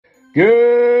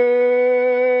Good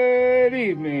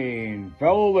evening,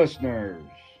 fellow listeners.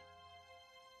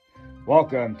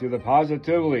 Welcome to the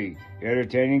Positively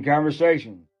Entertaining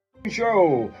Conversation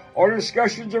show. Our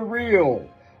discussions are real.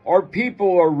 Our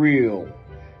people are real.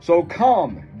 So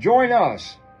come, join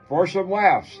us for some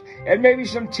laughs and maybe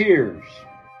some tears.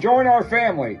 Join our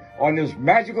family on this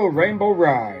magical rainbow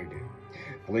ride.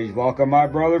 Please welcome my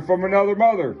brother from another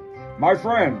mother, my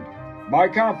friend, my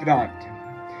confidant,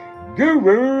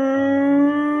 Guru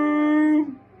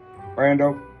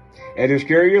Brando, and his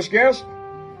curious guest,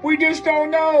 we just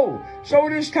don't know. So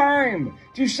it is time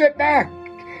to sit back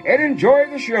and enjoy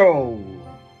the show.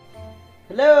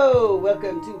 Hello,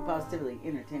 welcome to Positively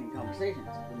Entertaining Conversations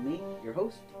with me, your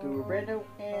host, Guru Brando,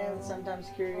 and sometimes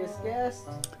curious guest,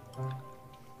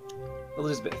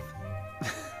 Elizabeth.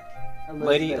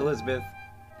 Lady Elizabeth.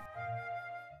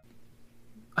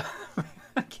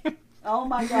 I can't. Oh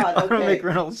my God! I don't Okay, make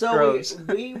Reynolds so throws.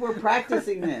 we were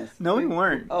practicing this. No, we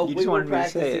weren't. Oh, you we just were wanted me to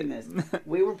say practicing it. this.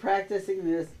 We were practicing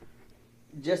this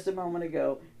just a moment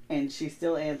ago, and she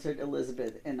still answered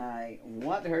Elizabeth, and I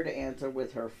want her to answer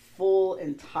with her full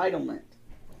entitlement,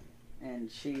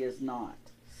 and she is not.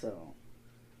 So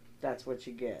that's what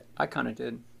you get. I kind of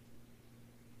did.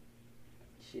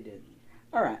 She didn't.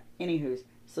 All right. Anywho's,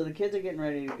 so the kids are getting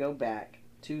ready to go back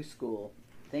to school.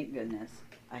 Thank goodness.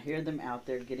 I hear them out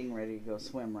there getting ready to go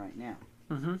swim right now.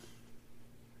 Mm-hmm.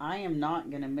 I am not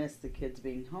going to miss the kids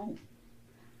being home.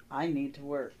 I need to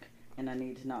work, and I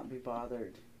need to not be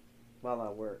bothered while I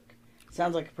work.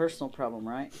 Sounds like a personal problem,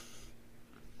 right?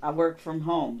 I work from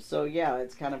home, so yeah,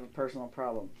 it's kind of a personal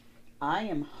problem. I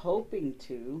am hoping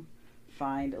to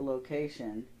find a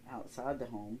location outside the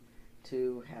home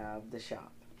to have the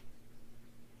shop.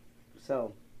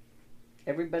 So,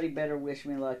 everybody better wish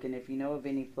me luck, and if you know of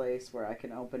any place where I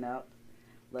can open up,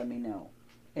 let me know.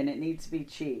 And it needs to be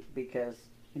cheap because,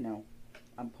 you know,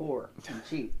 I'm poor and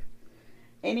cheap.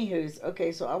 Anywho's,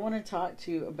 okay, so I want to talk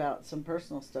to you about some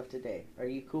personal stuff today. Are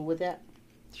you cool with that?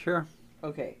 Sure.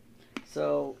 Okay,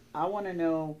 so I want to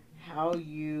know how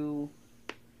you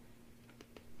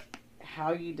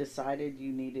decided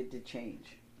you needed to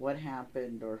change. What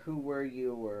happened, or who were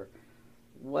you, or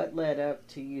what led up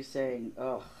to you saying,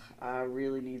 oh, I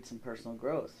really need some personal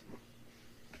growth?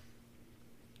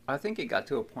 I think it got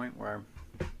to a point where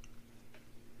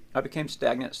I became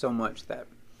stagnant so much that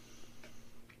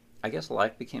I guess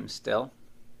life became stale,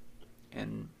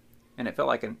 and it felt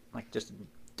like just a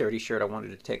dirty shirt I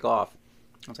wanted to take off.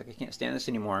 I was like, I can't stand this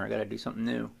anymore. I got to do something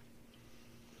new.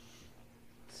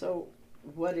 So,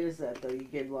 what is that though? You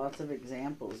gave lots of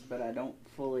examples, but I don't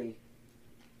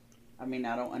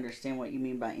understand what you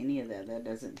mean by any of that. That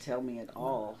doesn't tell me at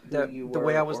all who you were. The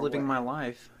way I was living what. my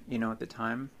life, at the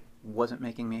time, wasn't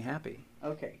making me happy.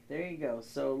 Okay, there you go.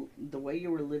 So the way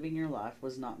you were living your life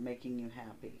was not making you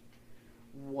happy.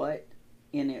 What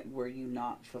in it were you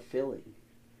not fulfilling?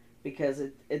 Because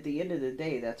at the end of the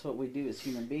day, that's what we do as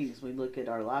human beings. We look at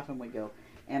our life and we go,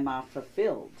 am I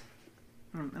fulfilled?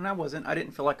 And I wasn't. I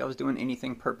didn't feel like I was doing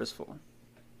anything purposeful.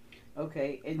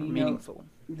 Okay, and meaningful.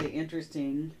 The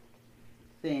interesting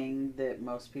thing that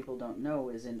most people don't know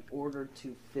is in order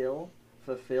to feel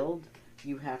fulfilled,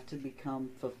 you have to become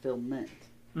fulfillment.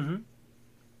 Mm-hmm.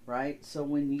 Right? So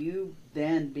when you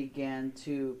then began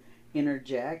to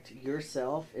interject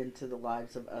yourself into the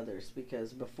lives of others,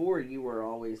 because before you were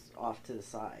always off to the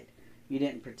side. You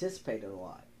didn't participate a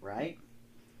lot, right?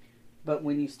 But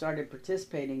when you started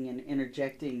participating and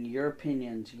interjecting your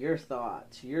opinions, your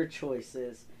thoughts, your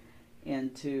choices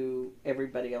into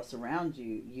everybody else around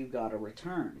you, you got a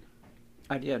return.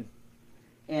 I did.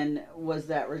 And was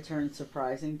that return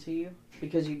surprising to you?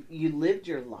 Because you lived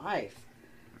your life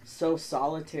so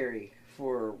solitary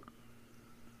for,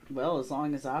 well, as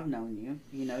long as I've known you.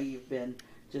 You've been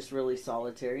just really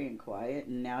solitary and quiet,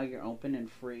 and now you're open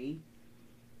and free.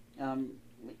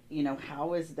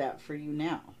 How is that for you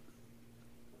now?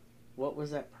 What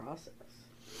was that process?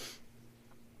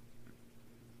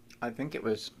 I think it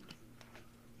was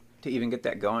to even get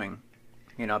that going.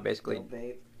 Basically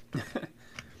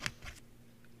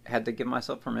had to give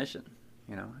myself permission.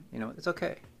 It's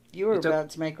okay. You were about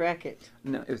to make racket.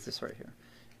 No, it was this right here.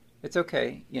 It's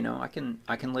okay. I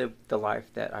can live the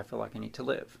life that I feel like I need to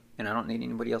live, and I don't need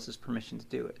anybody else's permission to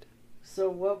do it. So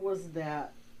what was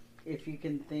that, if you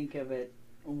can think of it,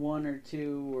 one or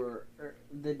two, or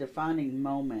the defining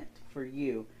moment for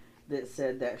you that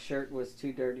said that shirt was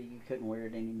too dirty, you couldn't wear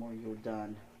it anymore, you were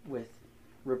done with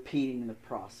repeating the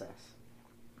process?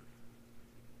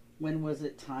 When was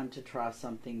it time to try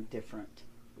something different?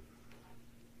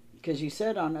 Because you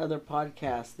said on other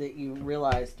podcasts that you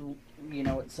realized you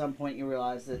know, at some point you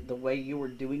realized that the way you were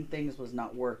doing things was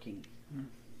not working. Mm.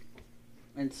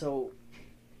 And so,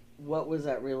 what was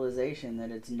that realization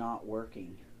that it's not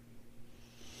working?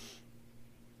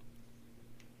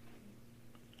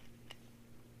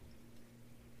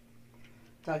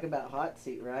 Talk about hot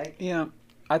seat, right? Yeah,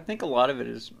 I think a lot of it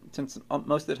is, since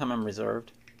most of the time I'm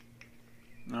reserved,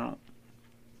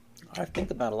 I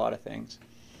think about a lot of things,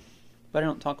 but I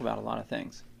don't talk about a lot of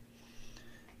things.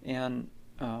 And,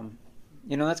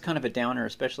 that's kind of a downer,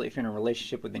 especially if you're in a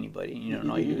relationship with anybody, and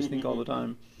all you do is think all the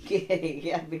time.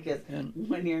 Yeah, because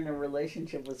when you're in a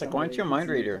relationship with it's like, somebody... why aren't you a mind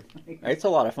reader? It's a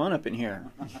lot of fun up in here.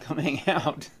 Come hang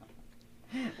out.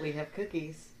 We have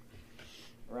cookies,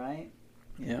 right?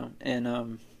 Yeah, and,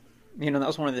 that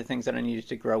was one of the things that I needed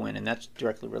to grow in, and that's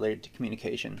directly related to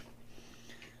communication.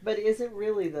 But is it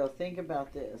really, though? Think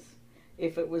about this.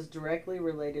 If it was directly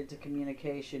related to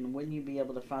communication, wouldn't you be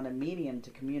able to find a medium to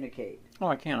communicate? Oh,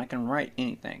 I can. I can write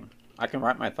anything. I can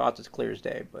write my thoughts as clear as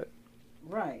day, but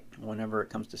right. Whenever it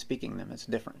comes to speaking them, it's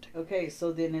different. Okay,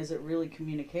 so then is it really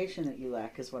communication that you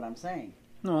lack, is what I'm saying?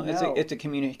 No, it's a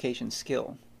communication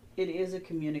skill. It is a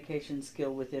communication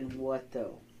skill within what,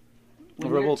 though?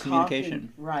 Verbal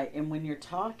communication. Right, and when you're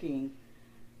talking,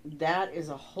 that is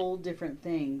a whole different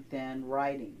thing than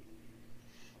writing.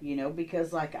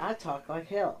 Because like I talk like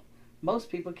hell. Most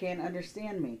people can't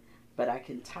understand me, but I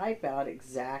can type out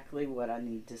exactly what I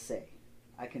need to say.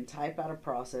 I can type out a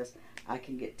process. I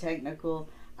can get technical.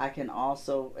 I can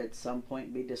also at some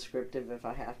point be descriptive if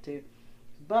I have to.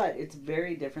 But it's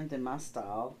very different than my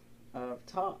style of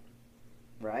talk,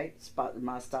 right?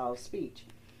 My style of speech.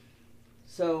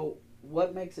 So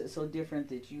what makes it so different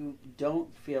that you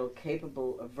don't feel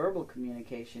capable of verbal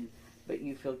communication, but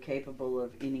you feel capable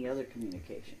of any other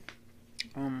communication?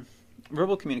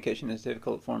 Verbal communication is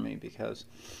difficult for me because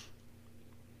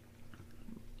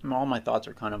all my thoughts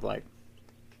are kind of like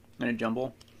in a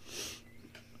jumble,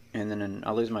 and then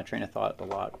I lose my train of thought a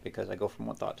lot because I go from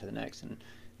one thought to the next, and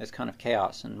it's kind of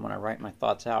chaos. And when I write my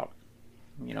thoughts out,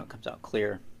 it comes out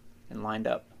clear and lined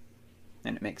up,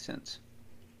 and it makes sense.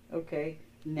 Okay.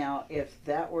 Now, if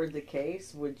that were the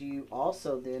case, would you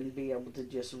also then be able to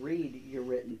just read your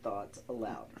written thoughts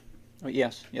aloud? Oh,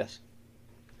 yes.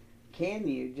 Can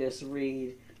you just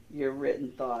read your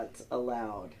written thoughts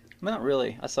aloud? Well, not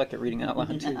really. I suck at reading out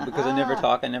loud too because I never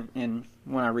talk. And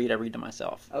when I read to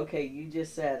myself. Okay, you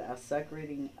just said I suck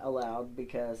reading aloud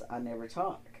because I never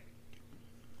talk.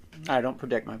 I don't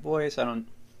project my voice. I don't,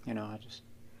 I just.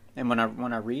 And when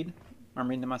I read, I'm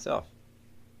reading to myself.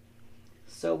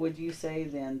 So would you say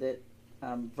then that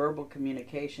verbal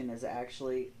communication is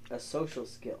actually a social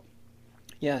skill?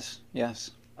 Yes.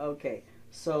 Okay,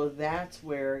 so that's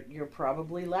where you're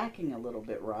probably lacking a little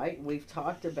bit, right? We've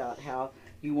talked about how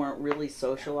you weren't really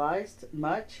socialized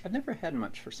much. I've never had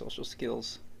much for social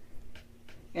skills.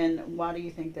 And why do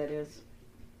you think that is?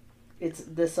 It's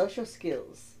the social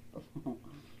skills.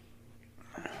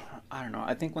 I don't know.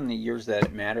 I think when the years that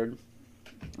it mattered,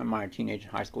 in my teenage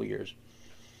high school years,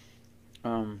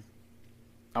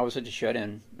 I was such a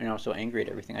shut-in, and I was so angry at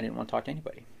everything. I didn't want to talk to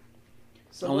anybody.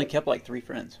 So I only kept like 3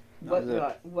 friends.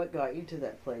 What got you to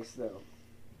that place, though?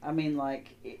 I mean,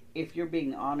 like, if you're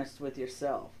being honest with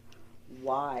yourself,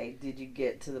 why did you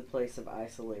get to the place of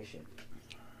isolation?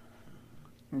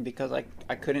 Because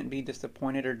I couldn't be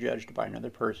disappointed or judged by another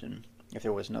person if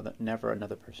there was never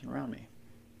another person around me.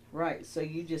 Right, so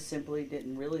you just simply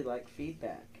didn't really like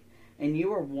feedback. And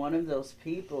you were one of those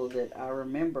people that I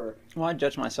remember. Well, I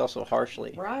judged myself so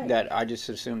harshly that I just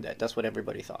assumed that that's what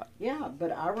everybody thought. Yeah,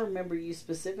 but I remember you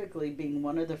specifically being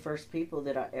one of the first people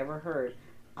that I ever heard,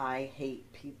 I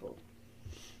hate people.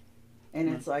 And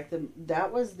it's like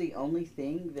that was the only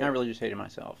thing that... I really just hated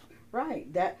myself. Right,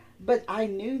 but I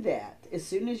knew that. As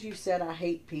soon as you said I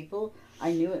hate people,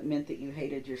 I knew it meant that you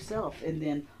hated yourself. And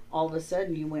then all of a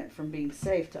sudden you went from being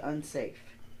safe to unsafe.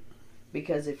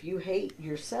 Because if you hate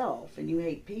yourself and you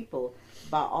hate people,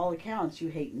 by all accounts, you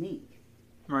hate me.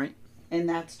 Right. And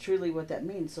that's truly what that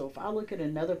means. So if I look at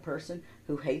another person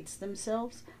who hates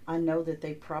themselves, I know that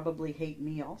they probably hate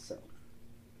me also.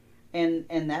 And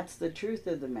that's the truth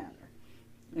of the matter.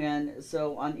 And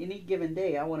so on any given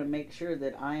day, I want to make sure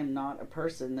that I am not a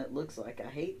person that looks like I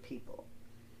hate people.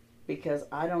 Because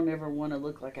I don't ever want to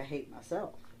look like I hate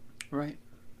myself. Right.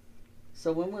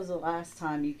 So when was the last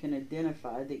time you can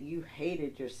identify that you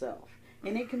hated yourself?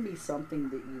 And it can be something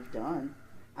that you've done.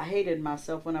 I hated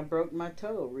myself when I broke my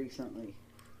toe recently.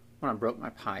 When I broke my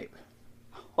pipe.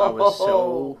 I was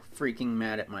so freaking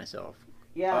mad at myself.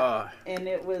 Yeah, and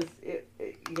it was,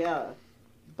 yeah.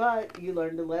 But you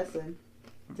learned a lesson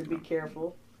to be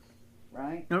careful,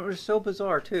 right? And it was so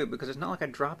bizarre, too, because it's not like I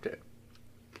dropped it.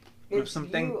 It's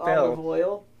something you, fell olive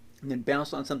oil. and then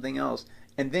bounced on something else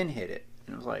and then hit it.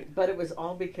 And it was like, But it was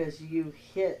all because you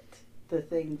hit the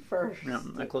thing first. no,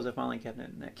 I closed the filing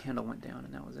cabinet and that candle went down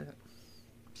and that was it.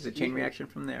 Just a chain reaction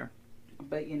from there.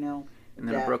 But you know, And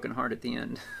then a broken heart at the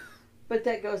end. but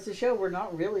that goes to show we're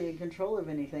not really in control of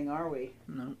anything, are we?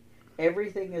 No.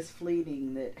 Everything is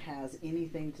fleeting that has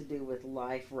anything to do with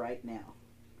life right now.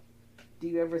 Do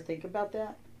you ever think about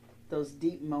that? Those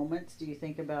deep moments? Do you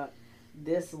think about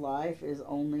this life is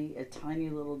only a tiny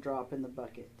little drop in the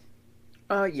bucket?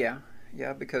 Yeah.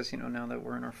 Yeah, because, now that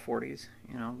we're in our 40s,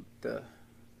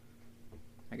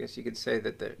 I guess you could say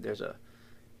that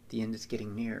the end is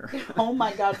getting near. Oh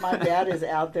my God, my dad is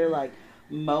out there like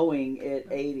mowing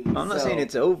at 80. I'm not saying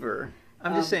it's over.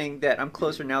 I'm just saying that I'm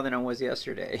closer now than I was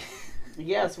yesterday.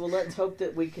 Yes, well, let's hope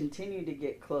that we continue to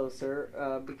get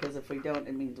closer, because if we don't,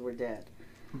 it means we're dead.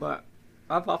 But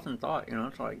I've often thought,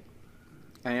 it's like,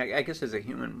 I guess as a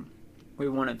human, we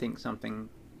want to think something,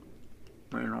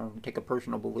 take a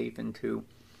personal belief into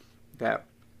that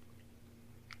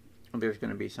there's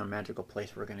going to be some magical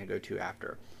place we're going to go to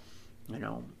after,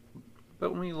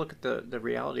 But when you look at the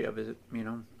reality of it,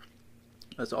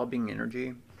 it's all being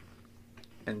energy,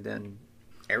 and then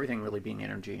everything really being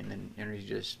energy, and then energy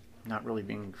just not really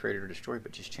being created or destroyed,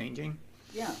 but just changing.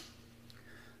 Yeah.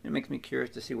 It makes me curious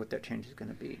to see what that change is going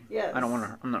to be. Yes. I'm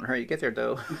not in a hurry to get there,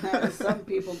 though. Some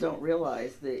people don't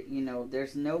realize that,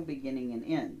 there's no beginning and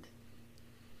end.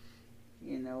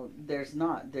 There's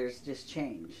not. There's just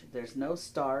change. There's no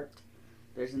start.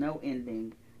 There's no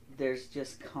ending. There's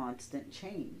just constant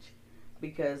change.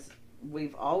 Because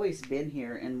we've always been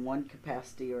here in one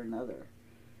capacity or another.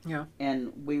 Yeah.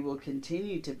 And we will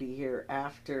continue to be here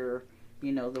after,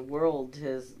 the world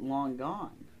has long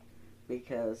gone.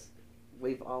 Because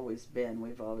we've always been,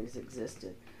 we've always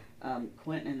existed.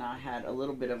 Quentin and I had a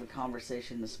little bit of a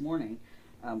conversation this morning,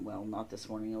 well, not this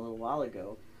morning, a little while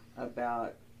ago,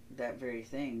 about that very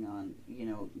thing on,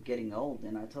 getting old.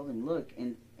 And I told him, look,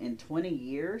 in 20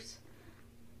 years,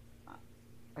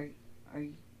 are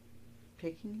you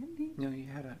picking at me? No, you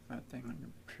had a thing on your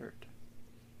shirt.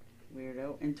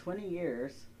 Weirdo. In 20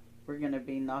 years, we're going to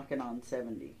be knocking on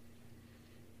 70.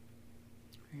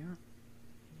 Yeah.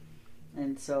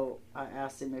 And so I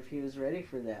asked him if he was ready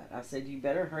for that. I said, you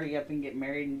better hurry up and get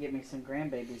married and get me some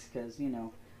grandbabies because,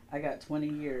 I got 20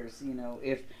 years.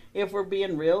 If we're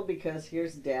being real, because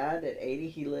here's Dad at 80,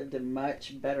 he lived a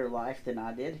much better life than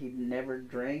I did. He never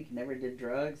drank, never did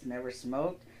drugs, never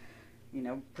smoked,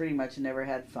 pretty much never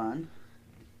had fun.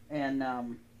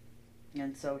 And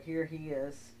so here he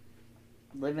is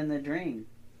living the dream.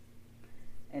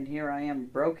 And here I am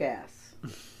broke ass.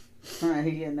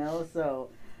 So...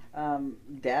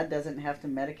 Dad doesn't have to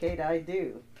medicate. I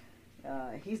do.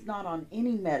 He's not on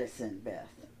any medicine, Beth.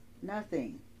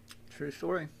 Nothing. True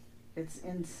story. It's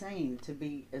insane to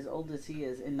be as old as he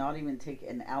is and not even take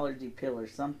an allergy pill or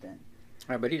something.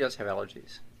 But he does have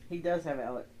allergies. He does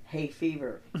have hay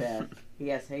fever, Beth. He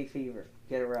has hay fever.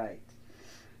 Get it right.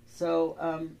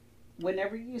 So,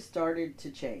 whenever you started to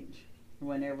change,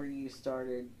 whenever you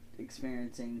started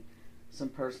experiencing some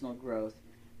personal growth,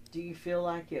 do you feel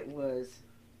like it was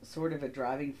sort of a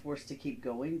driving force to keep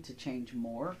going, to change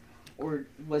more? Or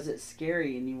was it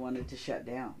scary and you wanted to shut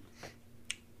down?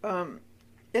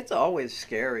 It's always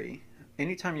scary.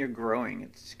 Anytime you're growing,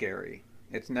 it's scary.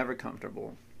 It's never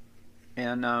comfortable.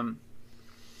 And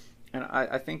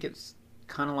I think it's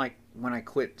kind of like when I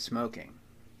quit smoking.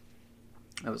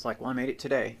 I was like, well, I made it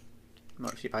today.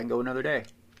 Let's see if I can go another day.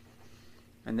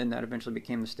 And then that eventually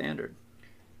became the standard.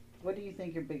 What do you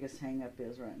think your biggest hang-up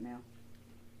is right now?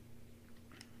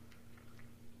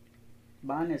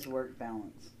 Mine is work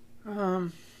balance.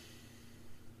 Well,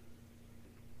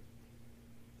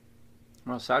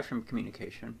 aside from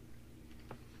communication.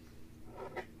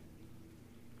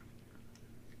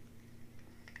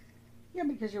 Yeah,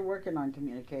 because you're working on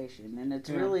communication, and it's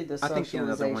really the I think socialization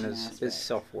the other one aspect. is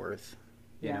self-worth.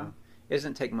 You know, it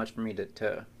doesn't take much for me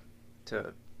to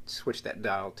switch that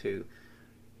dial to,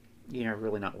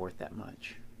 really not worth that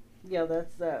much. Yeah,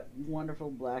 that's that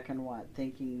wonderful black and white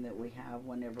thinking that we have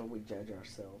whenever we judge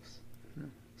ourselves.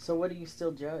 So what do you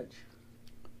still judge?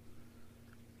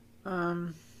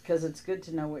 Because it's good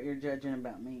to know what you're judging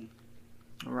about me.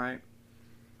 Right.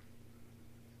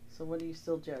 So what do you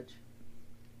still judge?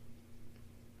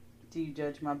 Do you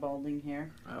judge my balding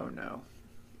hair? Oh, no.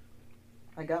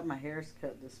 I got my hairs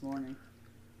cut this morning.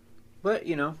 But,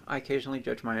 I occasionally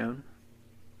judge my own.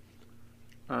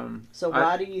 So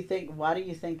why do you think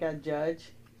I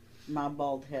judge my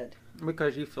bald head?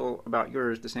 Because you feel about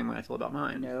yours the same way I feel about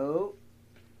mine. No,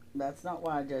 that's not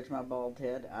why I judge my bald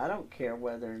head. I don't care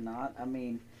whether or not. I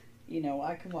mean, You know,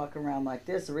 I can walk around like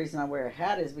this. The reason I wear a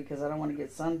hat is because I don't want to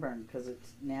get sunburned because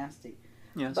it's nasty.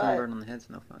 Yeah, sunburn on the head's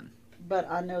no fun. But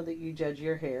I know that you judge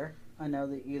your hair. I know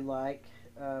that you like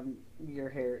your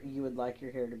hair. You would like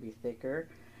your hair to be thicker.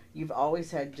 You've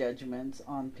always had judgments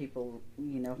on people,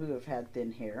 you know, who have had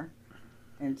thin hair.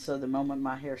 And so the moment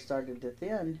my hair started to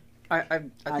thin, I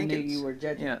I think knew it's, you were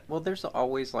judging. Yeah, well, there's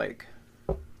always like,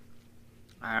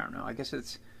 I don't know. I guess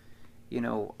it's, you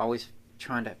know, always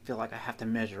trying to feel like I have to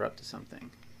measure up to something.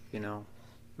 You know,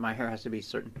 my hair has to be a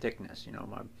certain thickness. You know,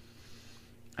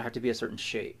 I have to be a certain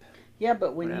shape. Yeah,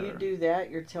 but when Whatever. you do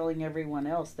that, you're telling everyone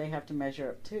else they have to measure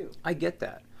up too. I get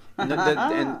that,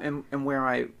 and where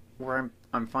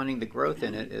I'm finding the growth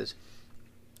in it is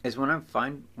when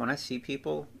I see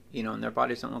people, you know, and their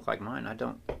bodies don't look like mine. I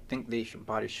don't think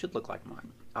bodies should look like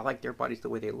mine. I like their bodies the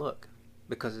way they look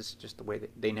because it's just the way that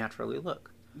they naturally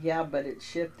look. Yeah, but it's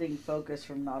shifting focus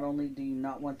from not only do you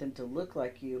not want them to look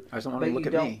like you, I just don't want them to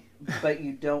look at me. But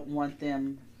you don't want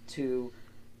them to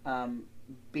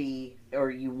be, or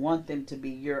you want them to be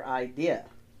your idea.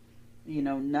 You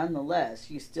know, nonetheless,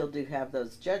 you still do have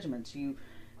those judgments.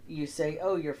 You say,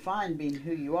 oh, you're fine being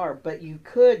who you are, but you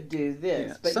could do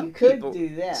this, Yeah. but Some you could people,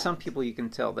 do that. Some people you can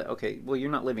tell that, okay, well,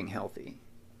 you're not living healthy.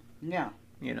 Yeah.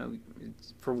 You know,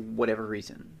 for whatever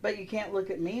reason. But you can't look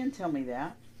at me and tell me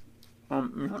that. No,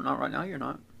 not right now, you're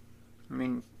not. I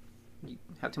mean, you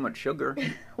have too much sugar.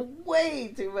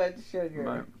 Way too much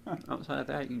sugar. But outside of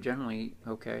that, you generally eat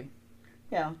okay.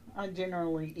 Yeah, I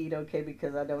generally eat okay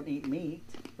because I don't eat meat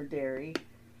or dairy.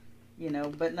 You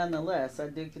know, but nonetheless, I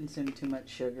do consume too much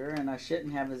sugar, and I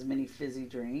shouldn't have as many fizzy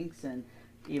drinks. And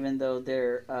even though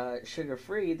they're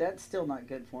sugar-free, that's still not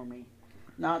good for me.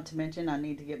 Not to mention, I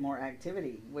need to get more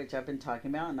activity, which I've been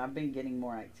talking about, and I've been getting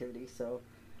more activity. So,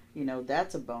 you know,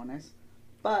 that's a bonus.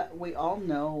 But we all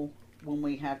know when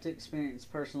we have to experience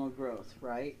personal growth,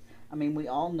 right? I mean, we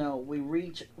all know we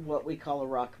reach what we call a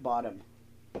rock bottom.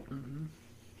 Mm-hmm.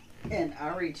 And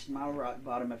I reached my rock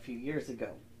bottom a few years ago.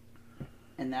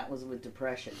 And that was with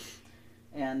depression.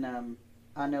 And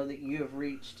I know that you have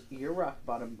reached your rock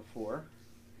bottom before.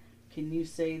 Can you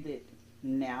say that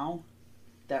now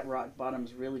that rock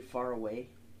bottom's really far away?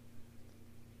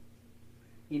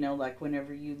 You know, like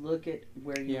whenever you look at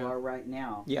where you Yeah. are right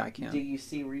now, Yeah, I can. do you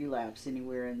see relapse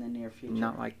anywhere in the near future?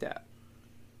 Not like that.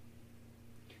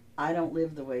 I don't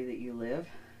live the way that you live.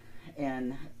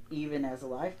 And even as a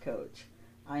life coach,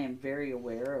 I am very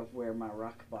aware of where my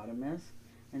rock bottom is.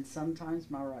 And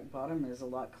sometimes my rock bottom is a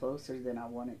lot closer than I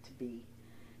want it to be.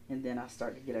 And then I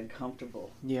start to get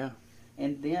uncomfortable. Yeah.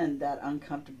 And then that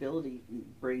uncomfortability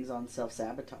brings on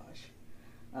self-sabotage.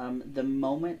 The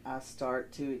moment I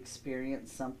start to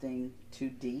experience something too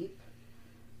deep,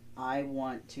 I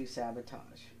want to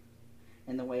sabotage.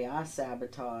 And the way I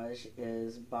sabotage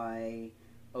is by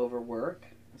overwork.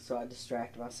 So I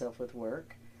distract myself with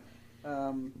work.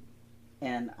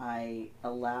 And I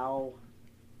allow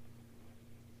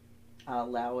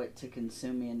it to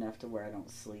consume me enough to where I don't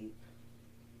sleep.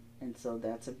 And so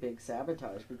that's a big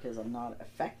sabotage because I'm not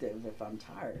effective if I'm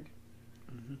tired.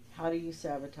 Mm-hmm. How do you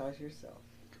sabotage yourself?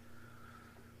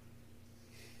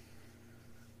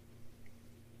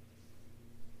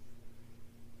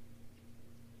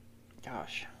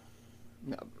 Gosh.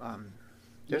 No,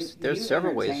 You there's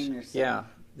several ways. entertain yourself. Yeah,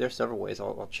 there's several ways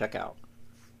I'll check out,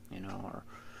 you know,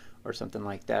 or something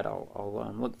like that.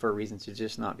 I'll look for a reason to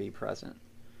just not be present,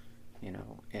 you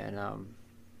know, and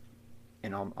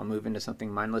I'll move into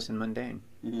something mindless and mundane,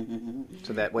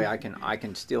 so that way I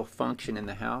can still function in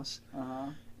the house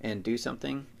and do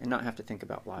something and not have to think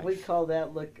about life. We call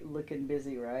that looking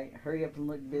busy, right? Hurry up and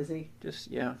look busy.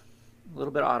 Just a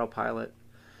little bit of autopilot,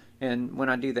 and when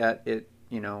I do that,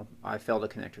 I fail to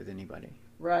connect with anybody.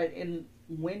 Right, and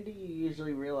when do you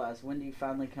usually realize? When do you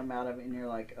finally come out of it and you're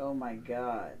like, oh my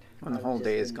God. When the whole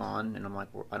day is gone and I'm like,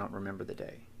 I don't remember the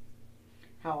day.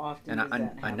 How often And does that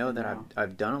happen I know that now?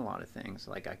 I've done a lot of things.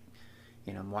 Like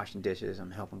I'm washing dishes,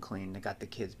 I'm helping clean, I got the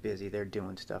kids busy, they're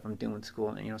doing stuff, I'm doing school,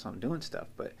 and so I'm doing stuff.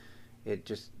 But it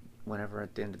just, whenever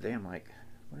at the end of the day, I'm like,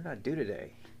 what did I do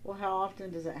today? Well, how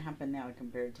often does that happen now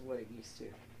compared to what it used to?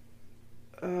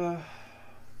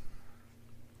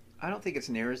 I don't think it's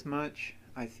near as much.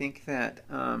 I think that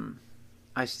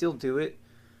I still do it,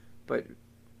 but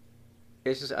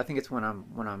it's just, I think it's when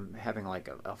I'm having like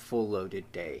a full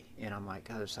loaded day, and I'm like,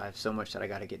 oh, I have so much that I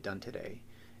got to get done today,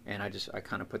 and I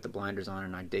kind of put the blinders on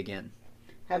and I dig in.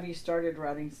 Have you started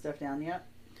writing stuff down yet?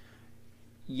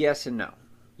 Yes and no.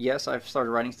 Yes, I've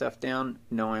started writing stuff down.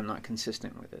 No, I'm not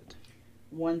consistent with it.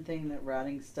 One thing that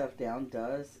writing stuff down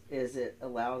does is it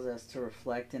allows us to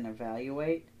reflect and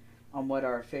evaluate on what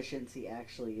our efficiency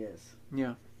actually is.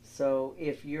 Yeah. So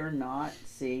if you're not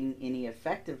seeing any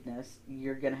effectiveness,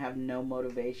 you're going to have no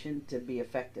motivation to be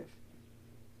effective.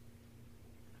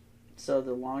 So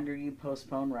the longer you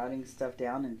postpone writing stuff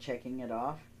down and checking it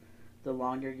off, the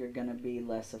longer you're going to be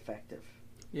less effective.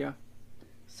 Yeah.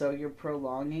 So you're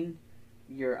prolonging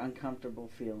your uncomfortable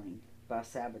feeling by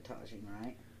sabotaging,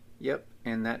 right? Yep.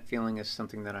 And that feeling is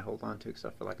something that I hold on to because I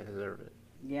feel like I deserve it.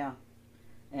 Yeah.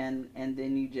 And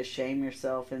then you just shame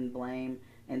yourself and blame,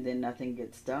 and then nothing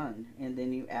gets done. And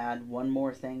then you add one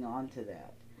more thing onto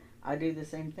that. I do the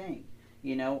same thing.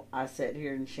 You know, I sit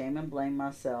here and shame and blame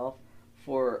myself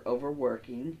for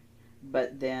overworking,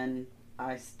 but then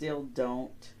I still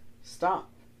don't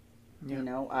stop. Yeah. You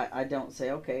know, I don't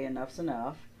say, okay, enough's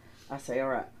enough. I say, all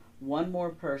right, one more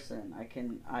person.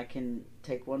 I can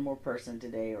take one more person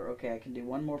today, or okay, I can do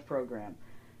one more program.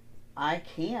 I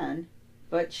can,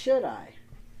 but should I?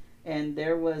 And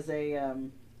there was a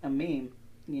meme,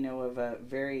 you know, of a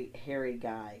very hairy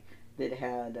guy that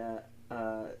had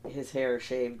his hair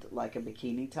shaved like a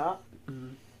bikini top.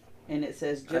 Mm-hmm. And it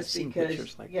says I've seen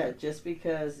pictures like that. just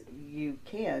because you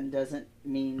can doesn't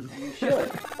mean you should.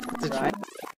 Right?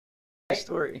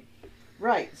 Story.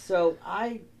 Right. So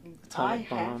I Atomic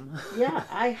have bomb.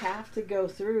 I have to go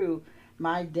through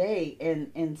my day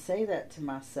and say that to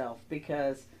myself,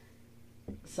 because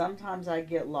sometimes I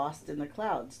get lost in the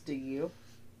clouds. Do you?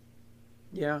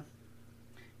 Yeah.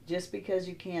 Just because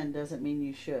you can doesn't mean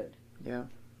you should. Yeah.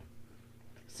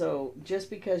 So just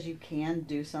because you can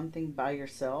do something by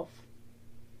yourself,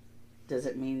 does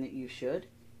it mean that you should?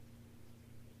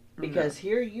 Because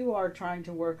here you are trying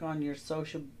to work on your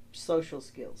social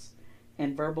skills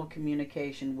and verbal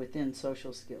communication within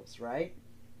social skills, right?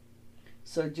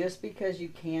 So just because you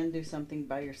can do something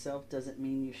by yourself doesn't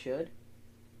mean you should.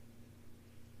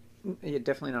 Yeah,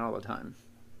 definitely not all the time.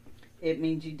 It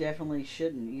means you definitely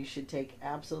shouldn't. You should take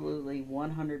absolutely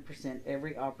 100%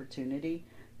 every opportunity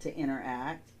to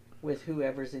interact with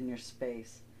whoever's in your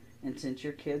space. And since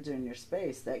your kids are in your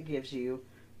space, that gives you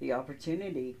the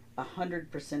opportunity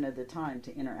 100% of the time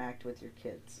to interact with your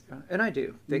kids. And I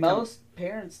do. Most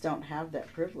parents don't have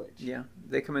that privilege. Yeah.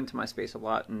 They come into my space a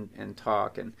lot and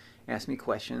talk and ask me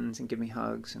questions and give me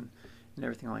hugs and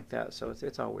everything like that. So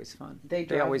it's always fun. They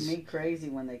drive me crazy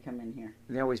when they come in here.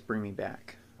 They always bring me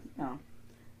back. No.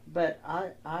 But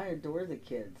I adore the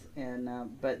kids, and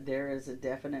but there is a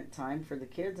definite time for the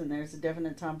kids, and there's a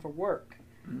definite time for work.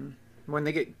 Mm-hmm. When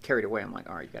they get carried away, I'm like,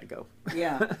 all right, you got to go.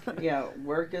 Yeah.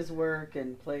 Work is work,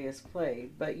 and play is play.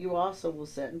 But you also will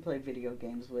sit and play video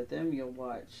games with them. You'll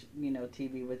watch,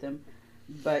 TV with them.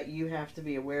 But you have to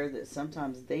be aware that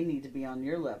sometimes they need to be on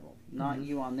your level, not Mm-hmm.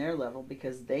 you on their level,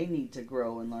 because they need to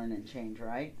grow and learn and change,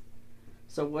 right?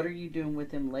 So what are you doing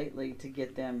with them lately to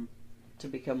get them to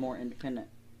become more independent?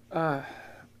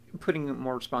 Putting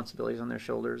more responsibilities on their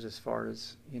shoulders as far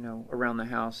as, around the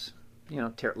house,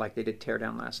 like they did tear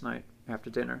down last night after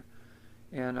dinner.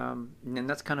 And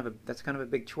that's kind of a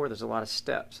big chore. There's a lot of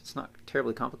steps. It's not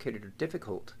terribly complicated or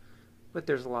difficult, but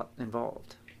there's a lot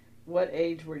involved. What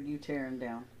age were you tearing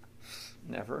down?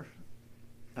 Never.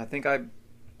 I think I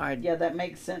Yeah, that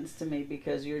makes sense to me,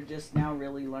 because you're just now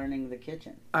really learning the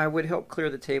kitchen. I would help clear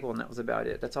the table, and that was about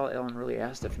it. That's all Ellen really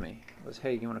asked of me was,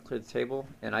 hey, you want to clear the table?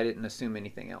 And I didn't assume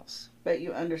anything else. But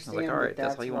you I understand was like, all right,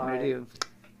 that's all you want me to do.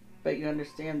 But you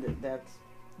understand that that's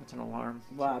That's an alarm.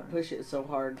 why I push it so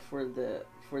hard for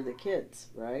the kids,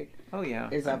 right? Oh, yeah.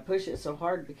 I push it so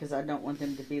hard because I don't want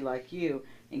them to be like you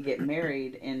and get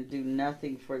married and do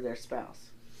nothing for their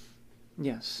spouse.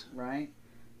 Yes. Right?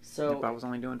 So If I was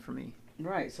only doing for me.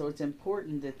 Right, so it's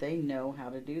important that they know how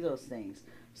to do those things.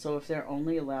 So if they're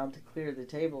only allowed to clear the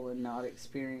table and not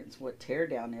experience what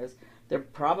teardown is, they're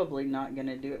probably not going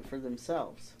to do it for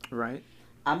themselves. Right.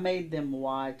 I made them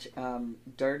watch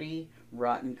Dirty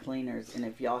Rotten Cleaners, and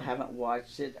if y'all haven't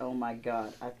watched it, oh my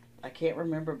God. I can't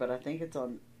remember, but I think it's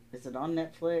on, is it on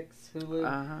Netflix,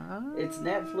 Hulu? It's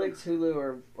Netflix,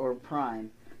 Hulu, or Prime.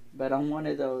 But on one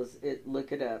of those,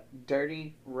 look it up,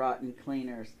 Dirty Rotten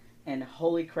Cleaners. And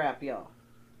holy crap, y'all,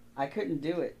 I couldn't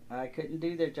do it. I couldn't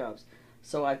do their jobs.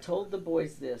 So I told the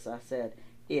boys this. I said,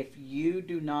 if you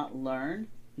do not learn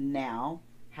now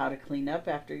how to clean up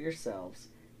after yourselves,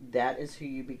 that is who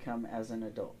you become as an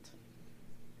adult.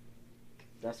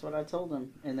 That's what I told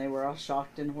them. And they were all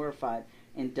shocked and horrified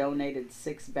and donated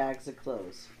 6 bags of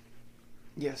clothes.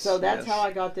 Yes. So that's how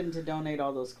I got them to donate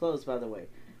all those clothes, by the way.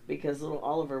 Because little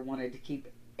Oliver wanted to keep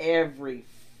every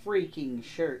freaking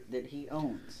shirt that he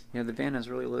owns. Yeah, the van is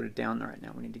really loaded down right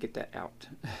now. We need to get that out.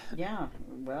 Yeah,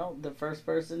 well, the first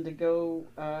person to go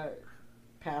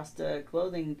past a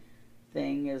clothing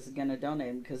thing is going to donate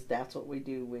them, because that's what we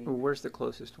do. Well, where's the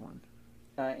closest one?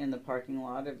 in the parking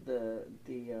lot of the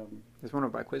There's one over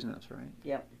by Quiznos, right?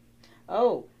 Yep.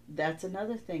 Oh, that's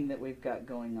another thing that we've got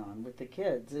going on with the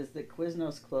kids is that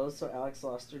Quiznos closed, so Alex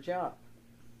lost her job.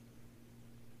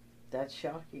 That's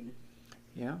shocking.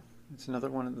 Yeah, it's another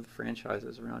one of the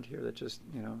franchises around here that just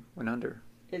went under.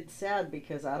 It's sad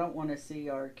because I don't want to see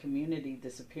our community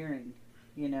disappearing,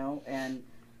 and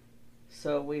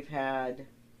so we've had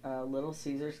Little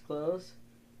Caesars close,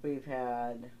 we've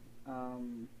had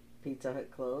Pizza Hut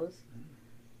close,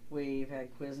 we've had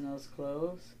Quiznos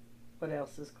close. What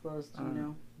else is closed? Do you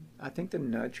know? I think the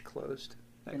Nudge closed.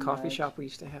 That The coffee Nudge? shop we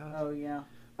used to have. Oh yeah,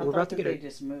 I We're thought about to that get they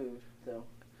just moved though.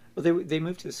 Well, they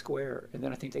moved to the Square, and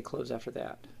then I think they closed after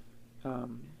that.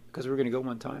 Because we were going to go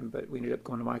one time, but we ended up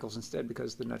going to Michael's instead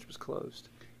because the Nudge was closed.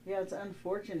 Yeah, it's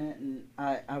unfortunate, and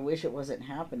I wish it wasn't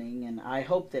happening, and I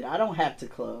hope that I don't have to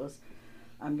close.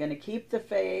 I'm going to keep the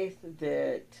faith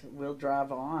that we'll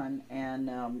drive on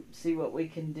and see what we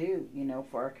can do,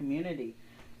 for our community.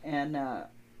 And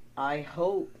I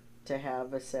hope to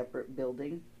have a separate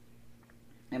building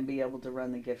and be able to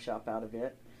run the gift shop out of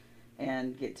it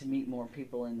and get to meet more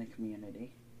people in the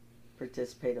community,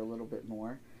 participate a little bit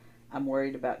more. I'm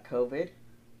worried about COVID.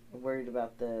 I'm worried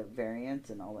about the variants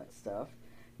and all that stuff.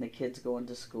 And the kids going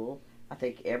to school. I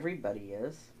think everybody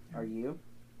is. Are you?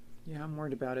 Yeah, I'm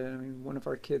worried about it. I mean, one of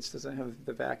our kids doesn't have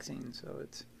the vaccine, so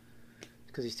it's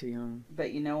because he's too young.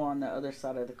 But on the other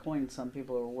side of the coin, some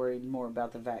people are worried more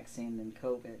about the vaccine than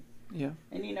COVID. Yeah.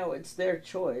 And it's their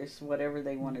choice, whatever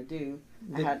they want to do.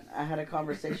 I had a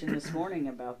conversation this morning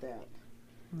about that.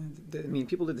 I mean,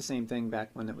 people did the same thing back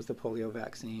when it was the polio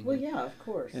vaccine. Well, yeah, of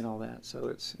course. And all that, so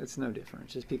it's no different.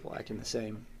 It's just people acting the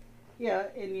same. Yeah,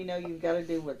 and you've got to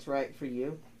do what's right for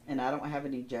you. And I don't have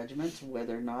any judgments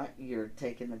whether or not you're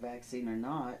taking the vaccine or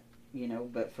not.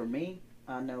 But for me,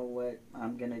 I know what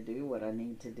I'm going to do, what I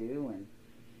need to do, and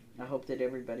I hope that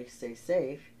everybody stays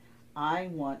safe. I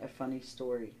want a funny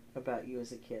story about you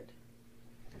as a kid.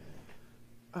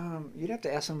 You'd have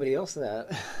to ask somebody else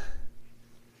that.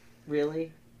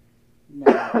 Really?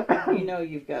 No.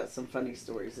 You've got some funny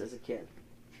stories as a kid.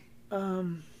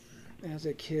 As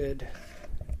a kid.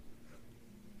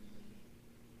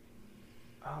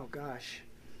 Oh gosh.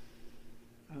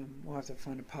 We'll have to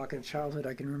find a pocket of childhood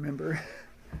I can remember.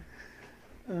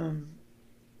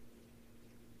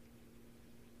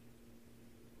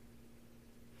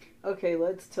 Okay,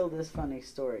 let's tell this funny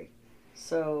story.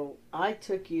 So, I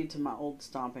took you to my old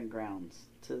stomping grounds,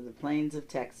 to the plains of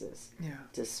Texas,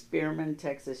 to Spearman,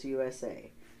 Texas,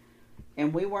 USA.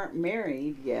 And we weren't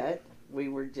married yet. We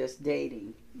were just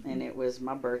dating. And it was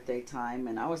my birthday time,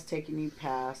 and I was taking you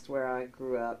past where I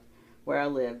grew up, where I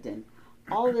lived. And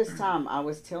all this time, I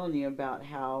was telling you about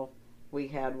how we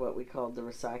had what we called the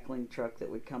recycling truck that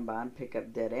would come by and pick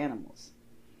up dead animals.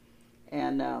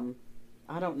 And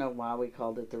I don't know why we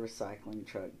called it the recycling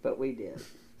truck, but we did.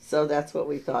 So that's what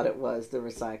we thought it was, the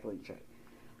recycling truck.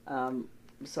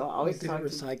 So I always talked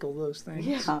recycle those things.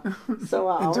 Yeah. So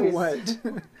I into always what?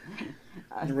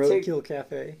 The Roadkill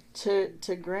Cafe.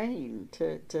 To grain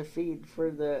to feed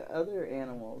for the other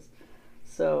animals.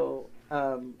 So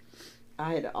I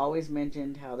had always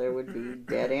mentioned how there would be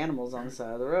dead animals on the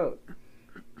side of the road.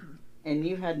 And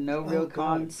you had no real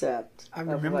concept. I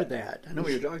remember that. I know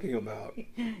what you're talking about.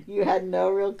 You had no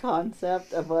real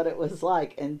concept of what it was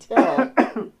like until,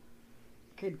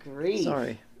 good grief.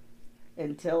 Sorry.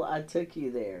 Until I took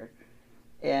you there.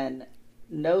 And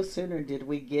no sooner did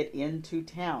we get into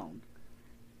town,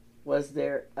 was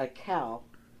there a cow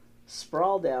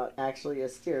sprawled out, actually a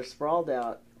steer sprawled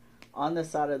out on the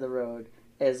side of the road,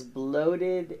 as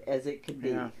bloated as it could be.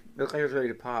 Yeah, it looked like it was ready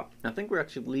to pop. I think we were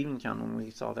actually leaving town when we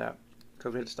saw that,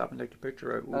 because we had to stop and take a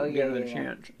picture of it. Oh, yeah, yeah.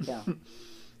 Chance. Yeah.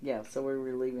 Yeah, so we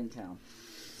were leaving town.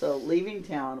 So leaving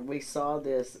town, we saw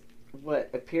this, what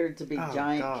appeared to be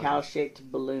giant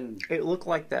cow-shaped balloon. It looked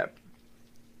like that.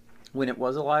 When it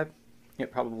was alive,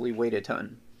 it probably weighed a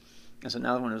ton. And so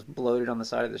now when it was bloated on the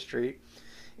side of the street,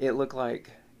 it looked like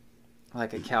a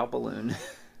cow balloon.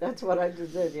 That's what I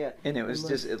just did, yeah. And it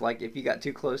was like if you got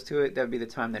too close to it, that would be the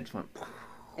time that it just went.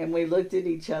 And we looked at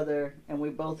each other, and we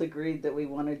both agreed that we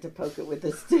wanted to poke it with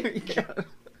a stick. Yeah.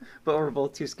 But we were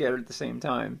both too scared at the same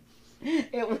time.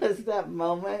 It was that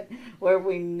moment where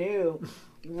we knew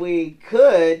we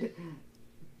could,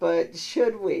 but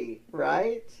should we,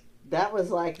 right? That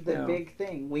was like the big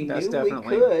thing. We knew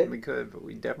we could, but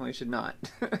we definitely should not.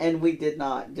 And we did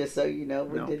not, just so you know,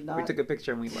 we did not. We took a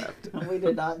picture and we left. We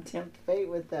did not tempt fate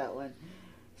with that one.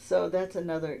 So that's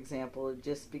another example of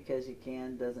just because you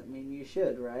can doesn't mean you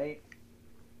should, right?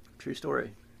 True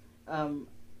story.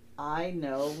 I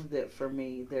know that for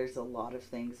me, there's a lot of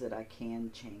things that I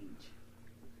can change.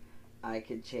 I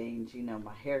could change,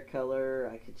 my hair color.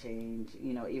 I could change,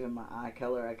 even my eye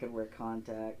color. I could wear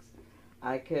contacts.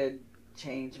 I could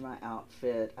change my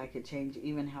outfit. I could change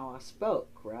even how I spoke,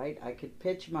 right? I could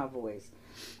pitch my voice.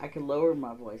 I could lower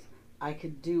my voice. I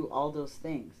could do all those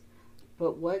things.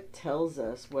 But what tells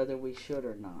us whether we should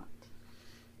or not?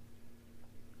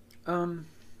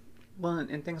 Well,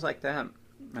 in things like that,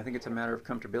 I think it's a matter of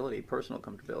comfortability, personal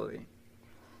comfortability.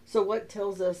 So what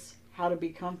tells us how to be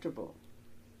comfortable?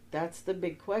 That's the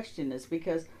big question, is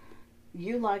because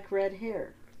you like red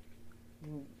hair.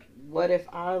 What if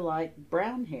I like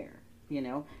brown hair,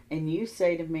 and you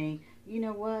say to me, you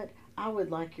know what, I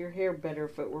would like your hair better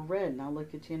if it were red. And I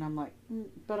look at you and I'm like,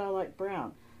 but I like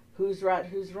brown. Who's right,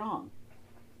 who's wrong?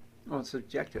 Well, it's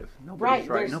subjective. Nobody's right,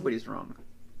 there's- nobody's wrong.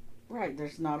 Right,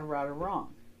 there's not a right or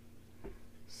wrong.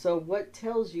 So what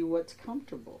tells you what's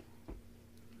comfortable?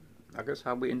 I guess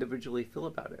how we individually feel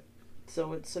about it.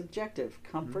 So it's subjective.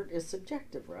 Comfort is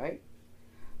subjective, right?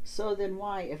 So then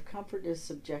why, if comfort is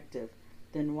subjective,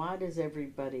 then why does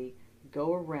everybody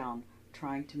go around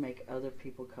trying to make other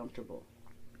people comfortable?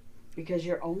 Because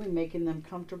you're only making them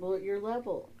comfortable at your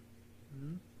level.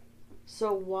 Mm-hmm.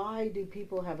 So why do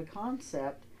people have a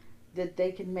concept that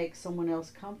they can make someone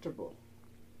else comfortable?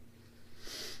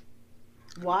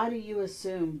 Why do you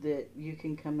assume that you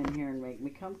can come in here and make me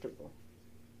comfortable?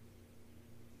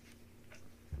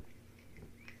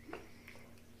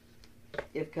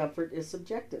 If comfort is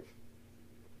subjective.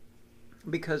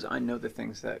 Because I know the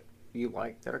things that you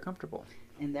like that are comfortable.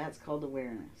 And that's called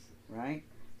awareness, right?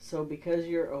 So because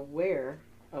you're aware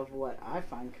of what I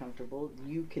find comfortable,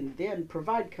 you can then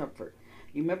provide comfort.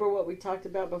 You remember what we talked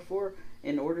about before?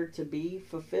 In order to be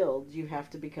fulfilled, you have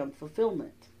to become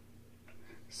fulfillment.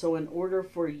 So in order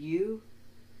for you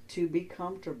to be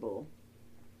comfortable,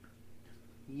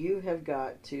 you have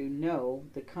got to know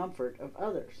the comfort of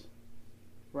others,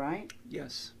 right?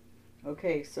 Yes.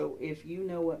 Okay, so if you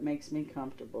know what makes me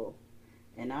comfortable,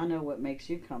 and I know what makes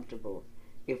you comfortable,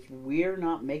 if we're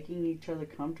not making each other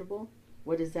comfortable,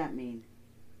 what does that mean?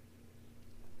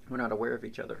 We're not aware of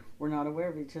each other. We're not aware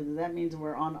of each other. That means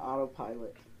we're on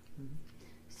autopilot. Mm-hmm.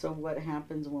 So what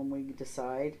happens when we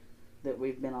decide that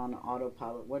we've been on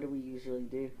autopilot? What do we usually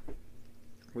do?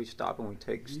 We stop and we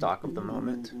take stock of the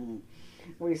moment.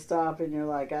 We stop and you're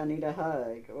like, I need a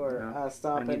hug. Or I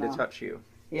stop I need and to touch you.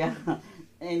 Yeah,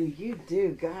 and you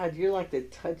do. God, you're like the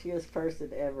touchiest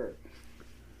person ever.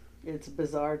 It's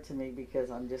bizarre to me because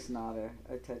I'm just not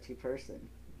a touchy person.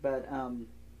 But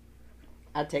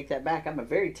I take that back. I'm a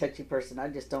very touchy person. I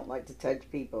just don't like to touch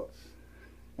people.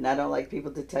 And I don't like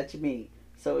people to touch me.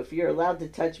 So if you're allowed to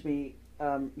touch me,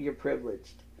 you're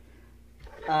privileged.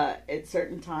 At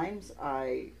certain times,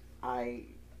 I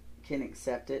can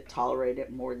accept it, tolerate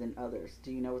it more than others.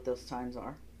 Do you know what those times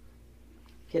are?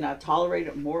 Can I tolerate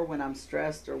it more when I'm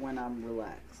stressed or when I'm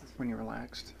relaxed? When you're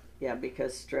relaxed. Yeah,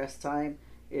 because stress time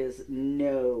is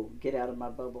no, get out of my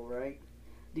bubble, right?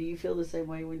 Do you feel the same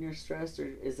way when you're stressed,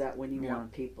 or is that when you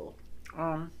want people?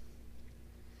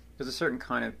 There's a certain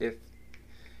kind of,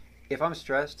 if I'm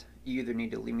stressed, you either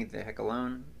need to leave me the heck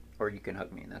alone, or you can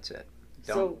hug me, and that's it.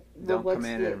 Don't come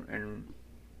in and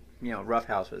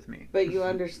roughhouse with me. But you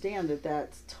understand that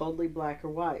that's totally black or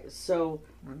white. So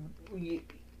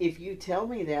if you tell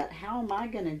me that, how am I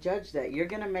going to judge that? You're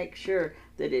going to make sure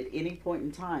that at any point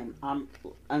in time I'm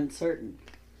uncertain.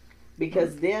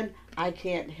 Because then I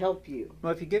can't help you.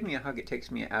 Well, if you give me a hug, it takes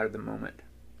me out of the moment,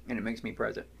 and it makes me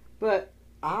present. But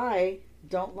I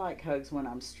don't like hugs when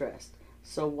I'm stressed.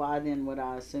 So why then would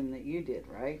I assume that you did,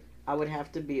 right? I would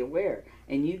have to be aware.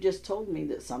 And you just told me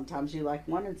that sometimes you like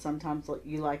one and sometimes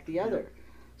you like the other. Yeah.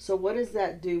 So what does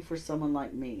that do for someone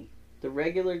like me, the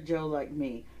regular Joe like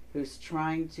me, who's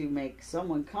trying to make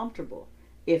someone comfortable?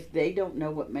 If they don't know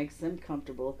what makes them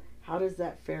comfortable, how does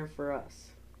that fare for us?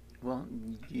 Well,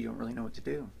 you don't really know what to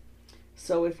do.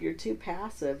 So if you're too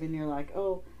passive and you're like,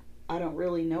 oh, I don't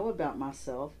really know about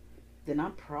myself, then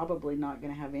I'm probably not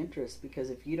going to have interest,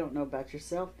 because if you don't know about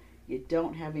yourself, you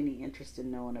don't have any interest in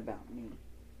knowing about me.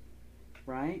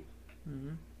 Right?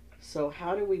 Mm-hmm. So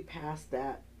how do we pass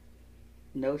that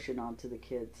notion on to the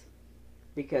kids?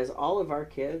 Because all of our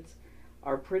kids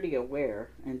are pretty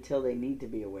aware until they need to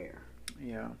be aware.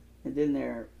 Yeah. And then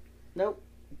they're, nope,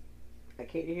 I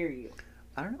can't hear you.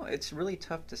 I don't know. It's really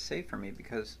tough to say for me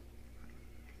because,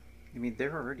 I mean,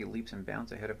 they're already leaps and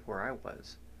bounds ahead of where I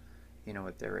was,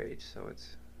 at their age. So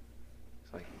it's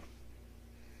like,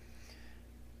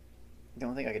 the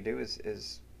only thing I could do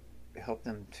is help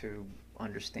them to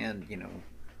understand,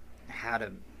 how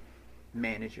to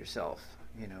manage yourself,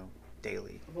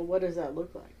 daily. Well, what does that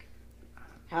look like?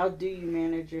 How do you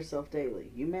manage yourself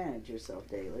daily? You manage yourself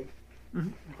daily.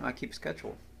 I keep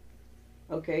schedule.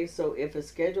 Okay, so if a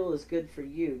schedule is good for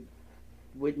you,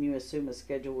 wouldn't you assume a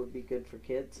schedule would be good for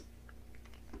kids?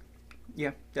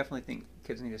 Yeah, definitely think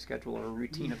kids need a schedule or a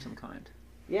routine of some kind.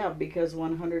 Yeah, because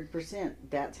 100%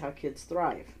 that's how kids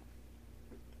thrive.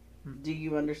 Do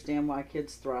you understand why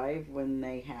kids thrive when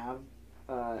they have,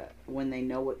 when they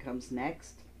know what comes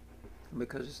next?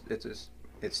 Because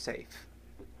it's safe.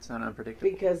 It's not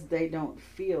unpredictable. Because they don't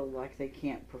feel like they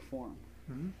can't perform.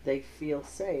 Mm-hmm. They feel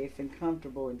safe and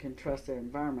comfortable and can trust their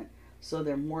environment, so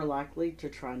they're more likely to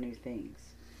try new things.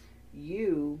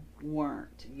 You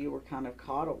weren't. You were kind of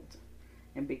coddled.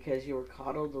 And because you were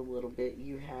coddled a little bit,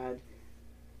 you had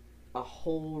a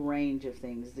whole range of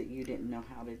things that you didn't know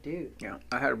how to do. Yeah,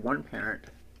 I had one parent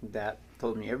that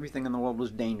told me everything in the world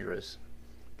was dangerous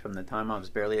from the time I was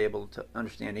barely able to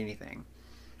understand anything.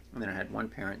 And then I had one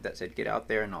parent that said, get out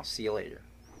there and I'll see you later.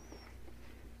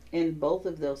 And both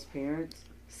of those parents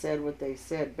said what they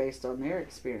said based on their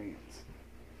experience.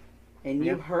 And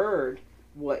you heard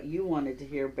what you wanted to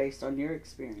hear based on your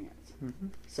experience. Mm-hmm.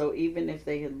 So even if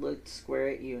they had looked square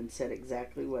at you and said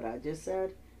exactly what I just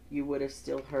said, you would have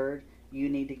still heard, you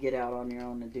need to get out on your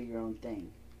own and do your own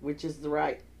thing, which is the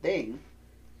right thing.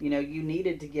 You know, you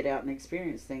needed to get out and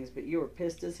experience things, but you were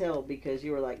pissed as hell because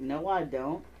you were like, no, I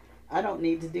don't. I don't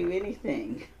need to do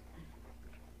anything.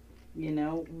 You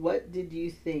know, what did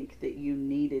you think that you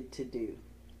needed to do?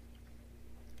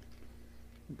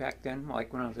 Back then,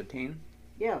 like when I was a teen?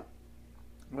 Yeah.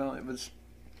 Well,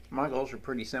 my goals were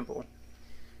pretty simple.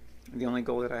 The only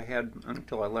goal that I had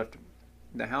until I left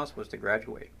the house was to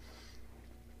graduate.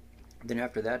 Then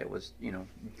after that, it was,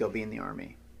 go be in the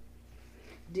Army.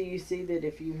 Do you see that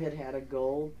if you had had a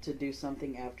goal to do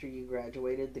something after you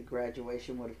graduated, the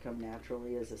graduation would have come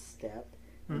naturally as a step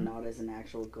and not as an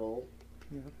actual goal?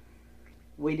 Yeah.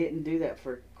 We didn't do that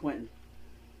for Quentin.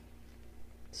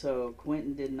 So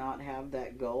Quentin did not have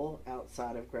that goal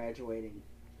outside of graduating.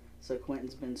 So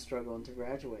Quentin's been struggling to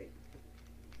graduate.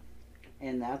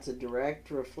 And that's a direct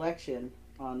reflection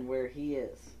on where he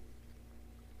is.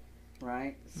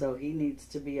 Right? So he needs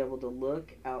to be able to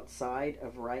look outside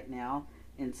of right now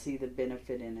and see the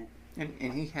benefit in it.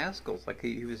 And he has goals. Like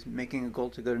he was making a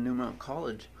goal to go to Newmont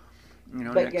College.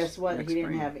 But guess what? He didn't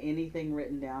spring. have anything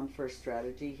written down for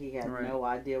strategy. He had Right. no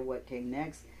idea what came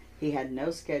next. He had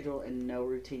no schedule and no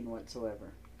routine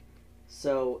whatsoever.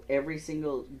 So every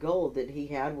single goal that he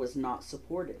had was not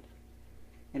supported.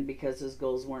 And because his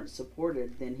goals weren't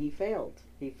supported, then he failed.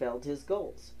 He failed his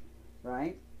goals,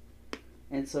 right?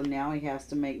 And so now he has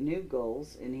to make new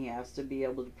goals, and he has to be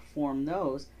able to perform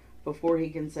those before he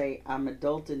can say, I'm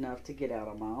adult enough to get out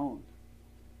on my own.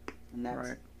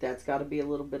 And that's got to be a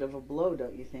little bit of a blow,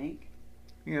 don't you think?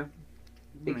 Yeah.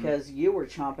 Because you were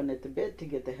chomping at the bit to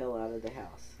get the hell out of the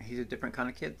house. He's a different kind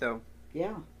of kid, though.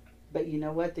 Yeah. But you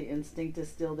know what? The instinct is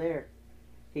still there.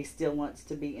 He still wants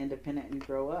to be independent and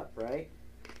grow up, right?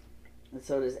 And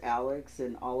so does Alex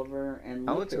and Oliver and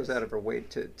Alex Lucas. goes out of her way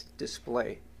to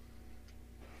display.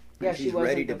 Yeah, she's she wasn't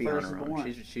ready the to be on her firstborn.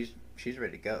 own. She's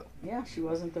ready to go. Yeah, she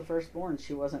wasn't the firstborn.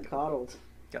 She wasn't coddled.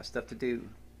 Got stuff to do.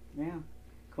 Yeah.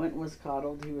 Quentin was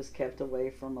coddled. He was kept away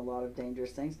from a lot of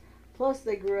dangerous things. Plus,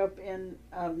 they grew up in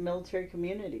military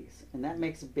communities, and that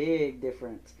makes a big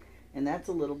difference. And that's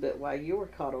a little bit why you were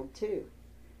coddled, too.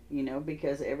 You know,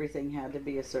 because everything had to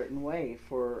be a certain way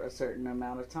for a certain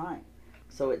amount of time.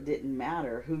 So it didn't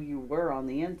matter who you were on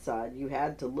the inside. You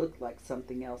had to look like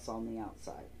something else on the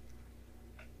outside.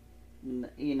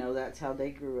 You know, that's how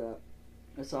they grew up.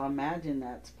 So I imagine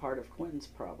that's part of Quentin's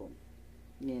problem.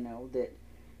 You know, that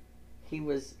he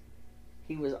was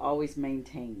always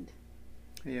maintained.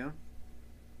 Yeah.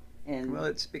 And well,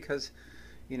 it's because,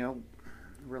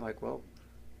 we're like, well,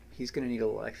 he's going to need a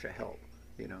little extra help,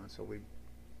 so we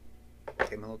gave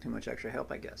him a little too much extra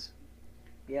help, I guess.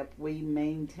 Yep, we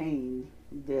maintain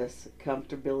this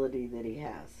comfortability that he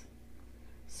has.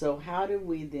 So how do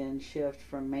we then shift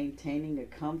from maintaining a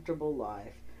comfortable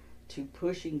life to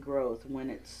pushing growth when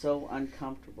it's so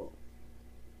uncomfortable?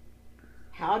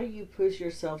 How do you push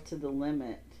yourself to the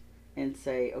limit and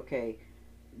say, okay,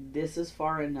 this is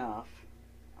far enough,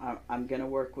 I'm going to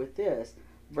work with this,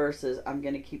 versus I'm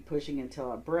going to keep pushing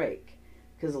until I break?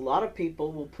 Because a lot of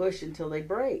people will push until they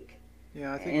break.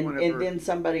 Yeah, I think and then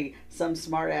some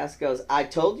smart ass goes, I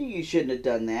told you shouldn't have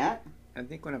done that. I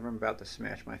think whenever I'm about to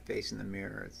smash my face in the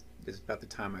mirror, it's about the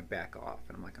time I back off.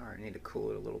 And I'm like, all right, I need to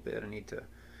cool it a little bit. I need to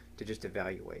just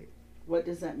evaluate. What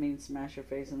does that mean, smash your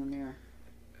face in the mirror?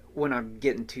 When I'm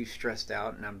getting too stressed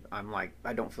out and I'm like,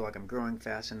 I don't feel like I'm growing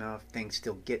fast enough, things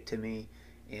still get to me.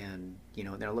 And,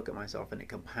 then I look at myself and it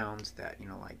compounds that,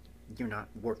 like, you're not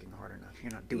working hard enough.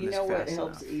 You're not doing this fast enough. You know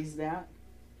what helps ease that?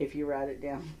 if you write it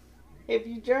down, if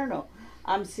you journal.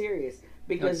 I'm serious.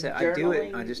 Because I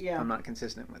journaling, do it. yeah, I'm not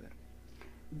consistent with it.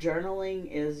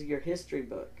 journaling is your history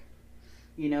book.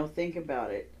 You know, think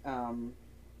about it.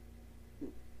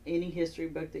 Any history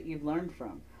book that you've learned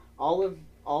from, all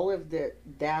of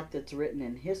that's written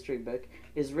in history book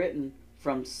is written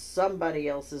from somebody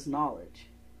else's knowledge.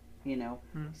 You know,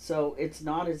 so it's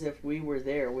not as if we were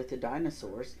there with the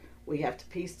dinosaurs. We have to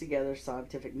piece together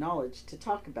scientific knowledge to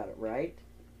talk about it, right?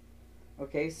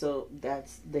 Okay, so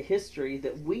that's the history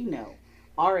that we know,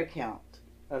 our account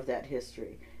of that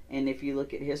history. And if you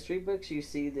look at history books, you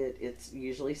see that it's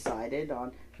usually cited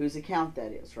on whose account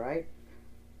that is, right?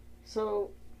 So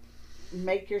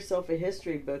make yourself a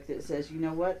history book that says, you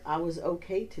know what, I was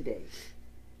okay today.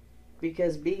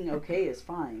 Because being okay is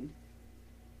fine.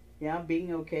 Yeah,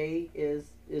 being okay is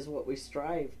what we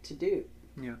strive to do.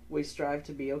 Yeah. We strive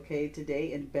to be okay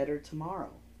today and better tomorrow.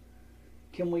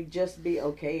 Can we just be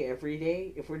okay every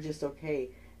day? If we're just okay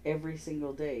every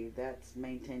single day, that's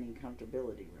maintaining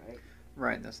comfortability, right?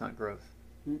 Right, that's not growth.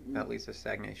 Mm-mm. That leads to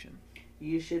stagnation.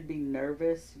 You should be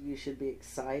nervous. You should be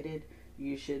excited.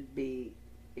 You should be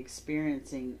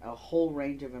experiencing a whole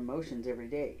range of emotions every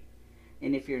day.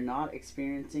 And if you're not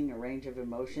experiencing a range of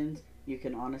emotions, you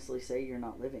can honestly say you're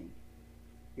not living.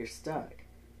 You're stuck,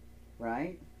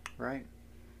 right? Right.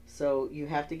 So you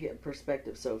have to get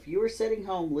perspective. So if you were sitting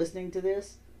home listening to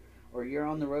this, or you're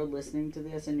on the road listening to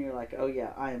this, and you're like, oh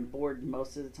yeah, I am bored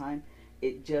most of the time,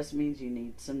 it just means you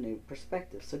need some new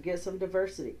perspective. So get some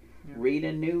diversity. Yeah. Read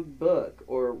a new book,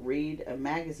 or read a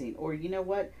magazine, or you know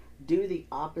what? Do the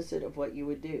opposite of what you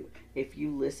would do. If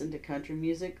you listen to country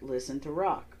music, listen to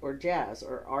rock, or jazz,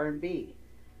 or R&B.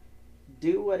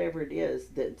 Do whatever it is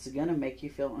that's going to make you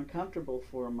feel uncomfortable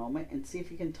for a moment, and see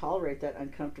if you can tolerate that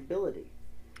uncomfortability.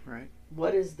 Right.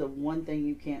 What is the one thing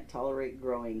you can't tolerate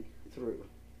growing through?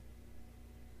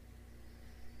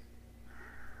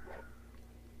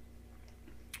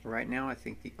 Right now, I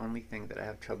think the only thing that I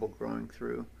have trouble growing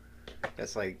through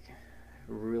that's like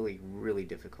really, really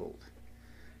difficult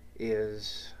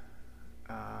is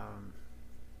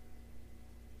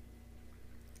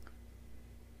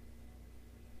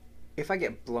if I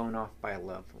get blown off by a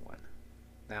loved one.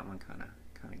 That one kind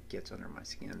of gets under my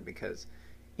skin, because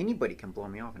anybody can blow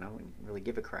me off and I wouldn't really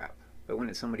give a crap. But when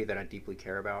it's somebody that I deeply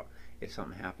care about, if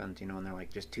something happens, and they're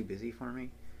like just too busy for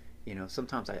me,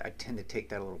 sometimes I tend to take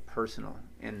that a little personal.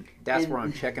 And that's where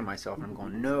I'm checking myself, and I'm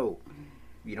going, no,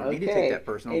 you don't need to take that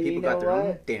personal. And people got their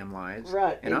own damn lives.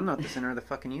 Right. And I'm not the center of the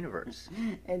fucking universe.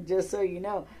 And just so you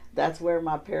know, that's where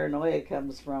my paranoia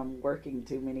comes from, working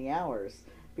too many hours.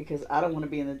 Because I don't want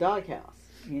to be in the doghouse,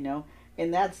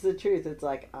 And that's the truth. It's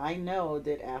like, I know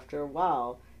that after a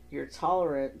while, your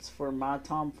tolerance for my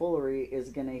tomfoolery is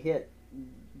going to hit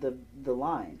the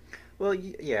line. Well,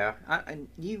 yeah,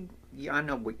 I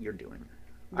know what you're doing.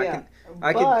 Yeah,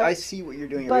 I see what you're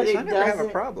doing. But I never have a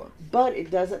problem. But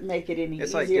it doesn't make it any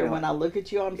easier when I look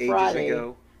at you on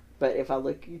Friday. But if I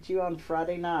look at you on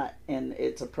Friday night and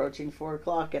it's approaching 4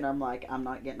 o'clock, and I'm like, I'm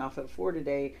not getting off at 4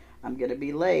 today, I'm going to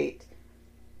be late.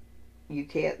 You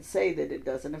can't say that it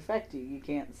doesn't affect you. You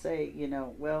can't say,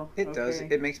 well, it does.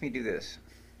 It makes me do this.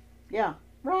 Yeah,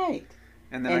 right.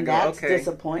 And then I go, that's okay,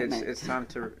 disappointment. It's time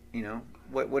to,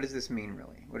 what does this mean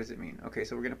really? What does it mean? Okay,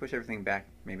 so we're going to push everything back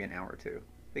maybe an hour or two.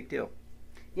 Big deal.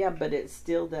 Yeah, but it's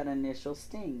still that initial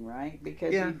sting, right?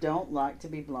 Because you don't like to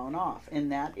be blown off. And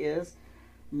that is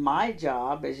my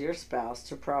job as your spouse,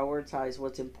 to prioritize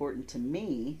what's important to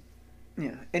me.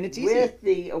 Yeah, and it's easy with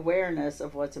the awareness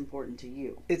of what's important to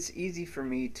you. It's easy for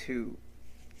me to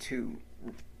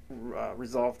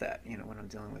resolve that, when I'm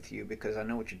dealing with you, because I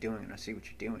know what you're doing and I see what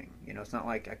you're doing. It's not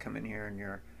like I come in here and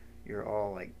you're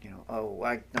all like, oh,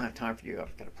 I don't have time for you.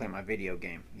 I've got to play my video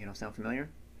game. Sound familiar?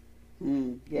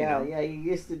 Yeah, you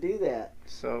used to do that.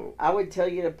 So I would tell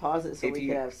you to pause it so we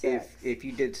could have sex. If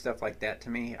you did stuff like that to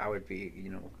me, I would be,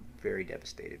 very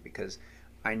devastated, because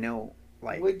I know.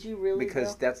 Like, would you really?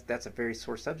 Because that's a very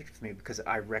sore subject for me, because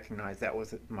I recognize that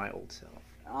was my old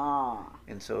self.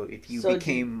 And so if you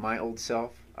became my old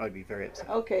self, I would be very upset.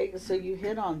 Okay, so you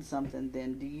hit on something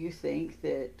then. Do you think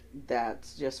that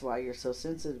that's just why you're so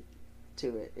sensitive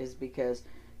to it, is because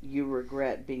you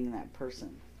regret being that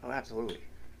person? Oh, absolutely.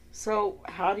 So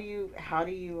how do you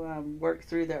work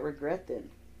through that regret then?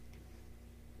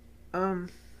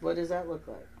 What does that look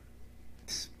like?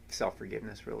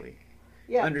 Self-forgiveness, really.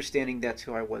 Yeah. Understanding that's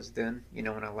who I was then, when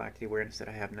I lacked the awareness that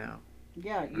I have now.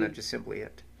 Yeah. And that's just simply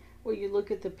it. Well, you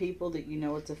look at the people that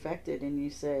it's affected, and you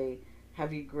say,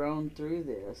 have you grown through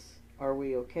this? Are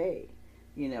we okay?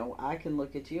 I can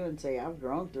look at you and say, I've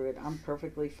grown through it. I'm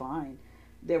perfectly fine.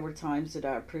 there were times that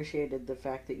I appreciated the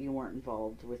fact that you weren't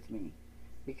involved with me,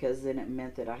 because then it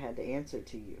meant that I had to answer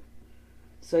to you.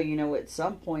 So, at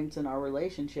some points in our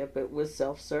relationship, it was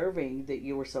self-serving that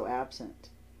you were so absent.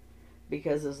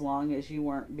 Because as long as you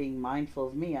weren't being mindful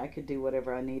of me, I could do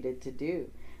whatever I needed to do.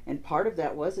 And part of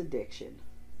that was addiction.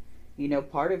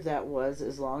 Part of that was,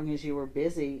 as long as you were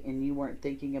busy and you weren't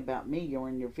thinking about me, you were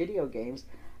in your video games,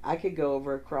 I could go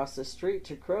over across the street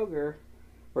to Kroger,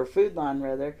 or Food Line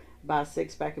rather, buy a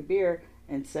 6-pack of beer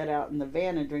and sit out in the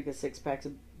van and drink a six-pack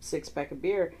of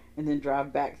beer and then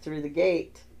drive back through the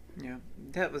gate. Yeah,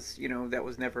 that was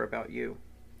never about you.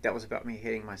 That was about me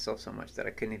hating myself so much that I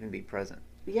couldn't even be present.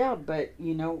 Yeah, but,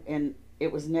 and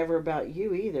it was never about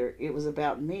you either. It was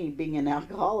about me being an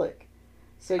alcoholic.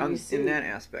 So you see, in that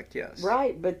aspect, yes.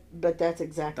 Right, but that's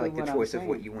exactly what I'm saying. Like the choice of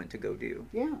what you went to go do.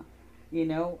 Yeah,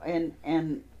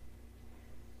 and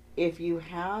if you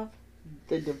have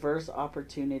the diverse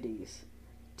opportunities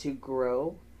to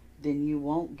grow, then you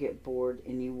won't get bored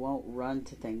and you won't run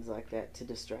to things like that to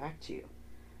distract you.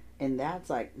 And that's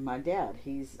like my dad.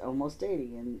 He's almost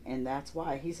 80, and that's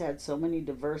why he's had so many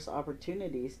diverse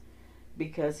opportunities,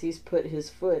 because he's put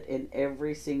his foot in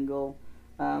every single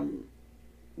pool.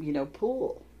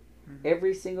 Mm-hmm.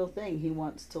 Every single thing he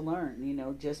wants to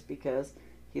learn, just because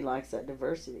he likes that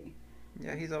diversity.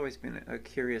 Yeah, he's always been a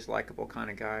curious, likable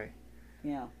kind of guy.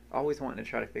 Yeah. Always wanting to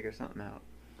try to figure something out.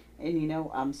 And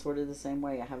I'm sort of the same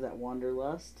way. I have that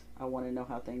wanderlust. I want to know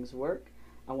how things work.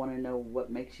 I want to know what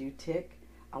makes you tick.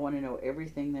 I want to know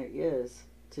everything there is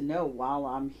to know while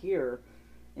I'm here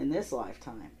in this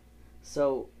lifetime.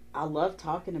 So I love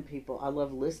talking to people. I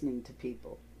love listening to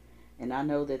people. And I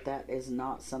know that that is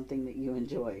not something that you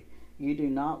enjoy. You do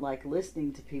not like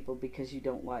listening to people because you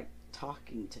don't like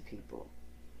talking to people.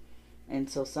 And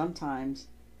so sometimes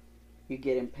you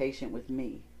get impatient with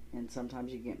me, and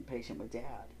sometimes you get impatient with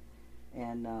Dad.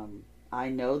 And I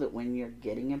know that when you're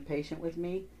getting impatient with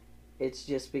me, it's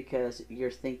just because you're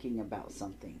thinking about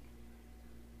something.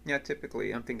 Yeah,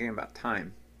 typically I'm thinking about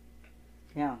time.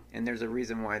 Yeah. And there's a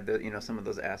reason why some of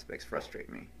those aspects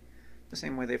frustrate me. The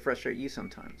same way they frustrate you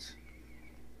sometimes.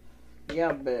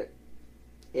 Yeah, but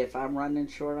if I'm running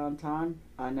short on time,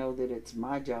 I know that it's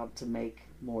my job to make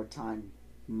more time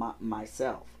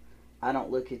myself. I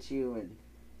don't look at you and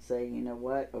say, you know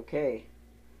what, okay,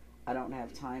 I don't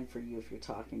have time for you if you're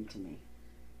talking to me.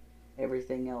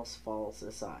 Everything else falls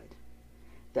aside.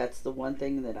 That's the one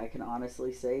thing that I can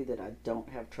honestly say that I don't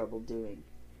have trouble doing.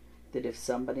 That if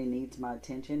somebody needs my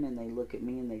attention and they look at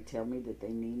me and they tell me that they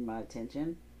need my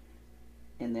attention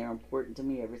and they're important to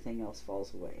me, everything else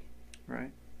falls away.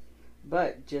 Right.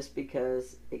 But just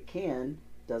because it can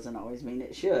doesn't always mean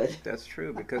it should. That's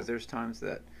true, because there's times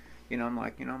that, I'm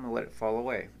like, I'm going to let it fall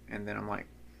away. And then I'm like,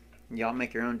 y'all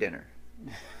make your own dinner.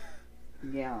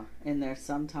 Yeah. And there's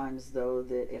sometimes, though,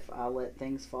 that if I let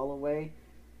things fall away,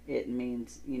 it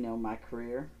means, my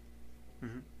career.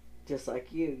 Mm-hmm. Just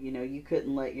like you. You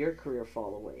couldn't let your career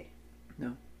fall away.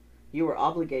 No. You were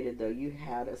obligated, though. You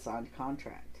had a signed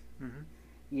contract. Mm-hmm.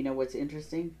 You know what's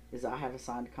interesting is I have a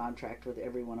signed contract with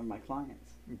every one of my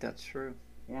clients. That's true.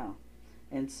 Yeah.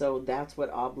 And so that's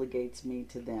what obligates me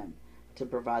to them, to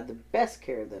provide the best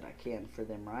care that I can for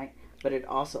them, right? But it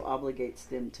also obligates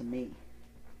them to me.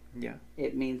 Yeah.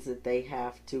 It means that they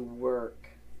have to work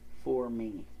for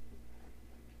me.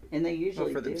 And they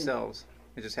usually for do. themselves.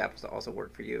 It just happens to also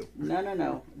work for you.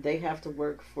 No. They have to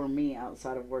work for me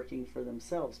outside of working for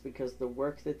themselves, because the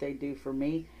work that they do for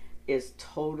me is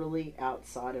totally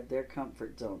outside of their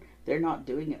comfort zone. They're not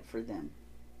doing it for them.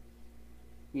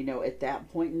 At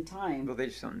that point in time. Well, they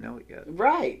just don't know it yet.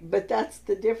 Right, but that's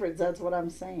the difference. That's what I'm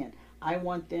saying. I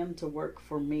want them to work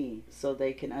for me so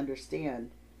they can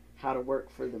understand how to work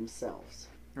for themselves.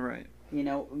 Right.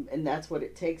 And that's what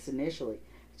it takes initially.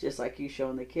 Just like you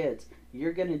showing the kids.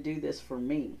 You're going to do this for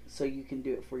me so you can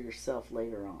do it for yourself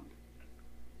later on.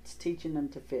 It's teaching them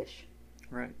to fish.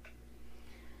 Right.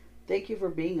 Thank you for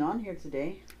being on here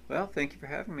today. Well, thank you for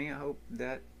having me. I hope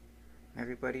that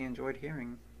everybody enjoyed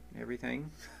hearing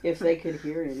everything. If they could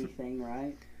hear anything,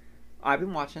 right? I've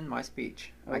been watching my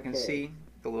speech. Okay. I can see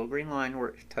the little green line where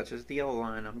it touches the yellow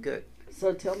line. I'm good.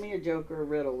 So tell me a joke or a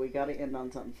riddle. We got to end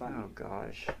on something funny. Oh,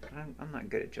 gosh. I'm not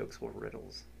good at jokes or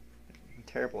riddles. I'm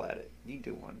terrible at it. You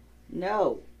do one.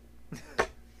 No.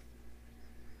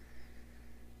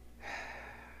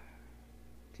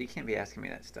 You can't be asking me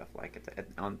that stuff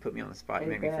put me on the spot. Hey,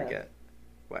 You make me Beth. forget.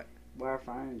 What? Wire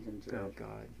fire engine Oh, joke.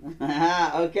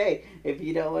 God. Okay, if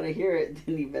you don't want to hear it,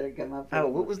 then you better come up with Oh,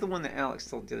 one. what was the one that Alex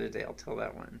told the other day? I'll tell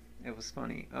that one. It was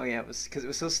funny. Oh, yeah, it was because it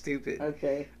was so stupid.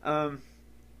 Okay.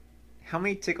 How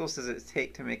many tickles does it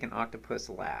take to make an octopus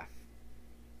laugh?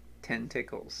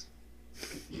 Tentacles.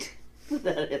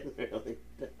 That is really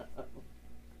dumb.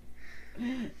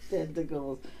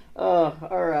 Tentacles. Oh,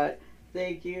 all right.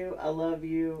 Thank you. I love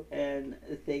you. And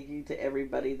thank you to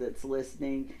everybody that's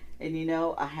listening. And you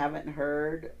know, I haven't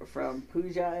heard from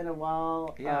Pooja in a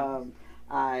while. Yeah.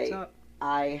 What's up?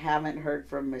 I haven't heard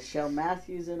from Michelle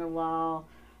Matthews in a while.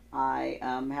 I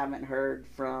haven't heard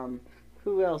from,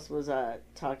 who else was I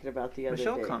talking about the other day?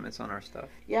 Michelle comments on our stuff.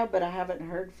 Yeah, but I haven't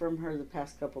heard from her the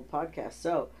past couple podcasts.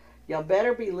 So y'all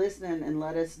better be listening and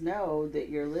let us know that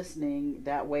you're listening.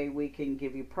 That way we can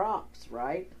give you props,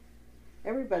 right?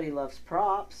 Everybody loves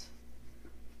props.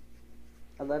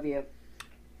 I love you.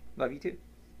 Love you too.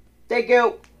 Thank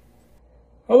you.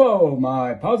 Hello,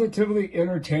 my positively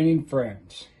entertaining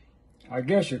friends. I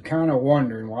guess you're kind of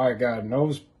wondering why I got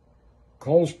a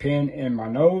clothespin in my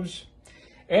nose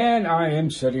and I am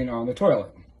sitting on the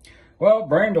toilet. Well,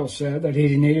 Brando said that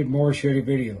he needed more shitty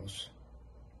videos.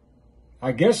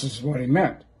 I guess this is what he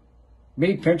meant.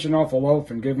 Me pinching off a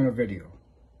loaf and giving a video.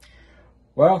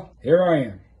 Well, here I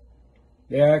am.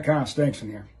 Yeah, it kind of stinks in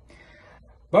here.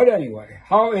 But anyway,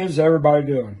 how is everybody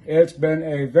doing? It's been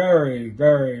a very,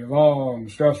 very long,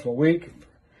 stressful week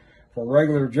for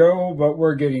regular Joe, but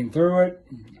we're getting through it.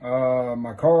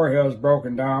 My car has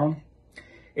broken down.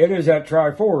 It is at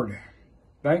Tri-Ford.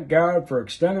 Thank God for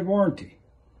extended warranty.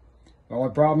 The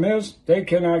only problem is they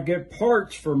cannot get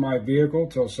parts for my vehicle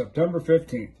till September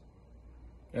 15th.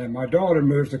 And my daughter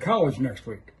moves to college next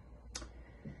week.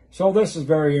 So this is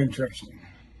very interesting.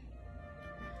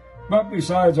 But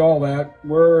besides all that,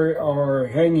 we are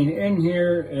hanging in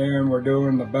here and we're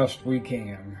doing the best we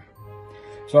can.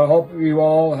 So I hope you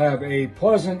all have a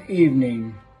pleasant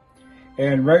evening.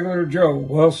 And Regular Joe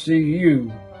will see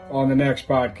you on the next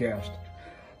podcast.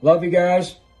 Love you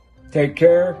guys. Take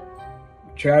care.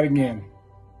 Chat again.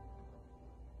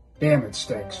 Damn, it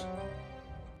stinks.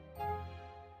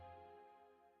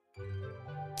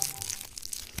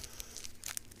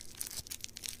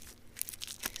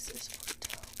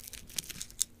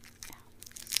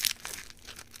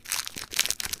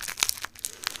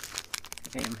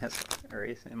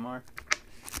 ASMR.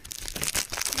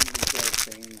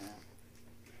 Saying that.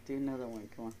 Do another one.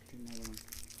 Come on. Do another one.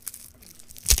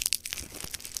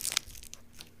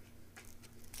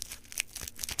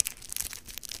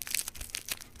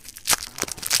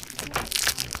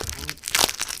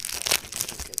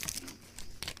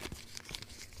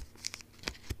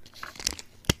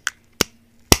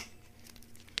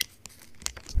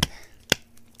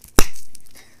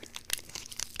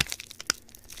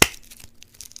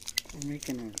 I'm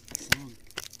making a song.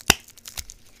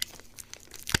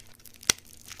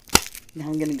 Now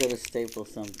I'm gonna go to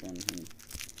Staples something. And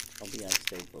I'll be at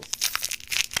Staples.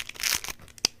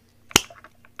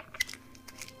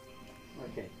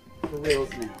 Okay, for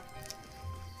reals now.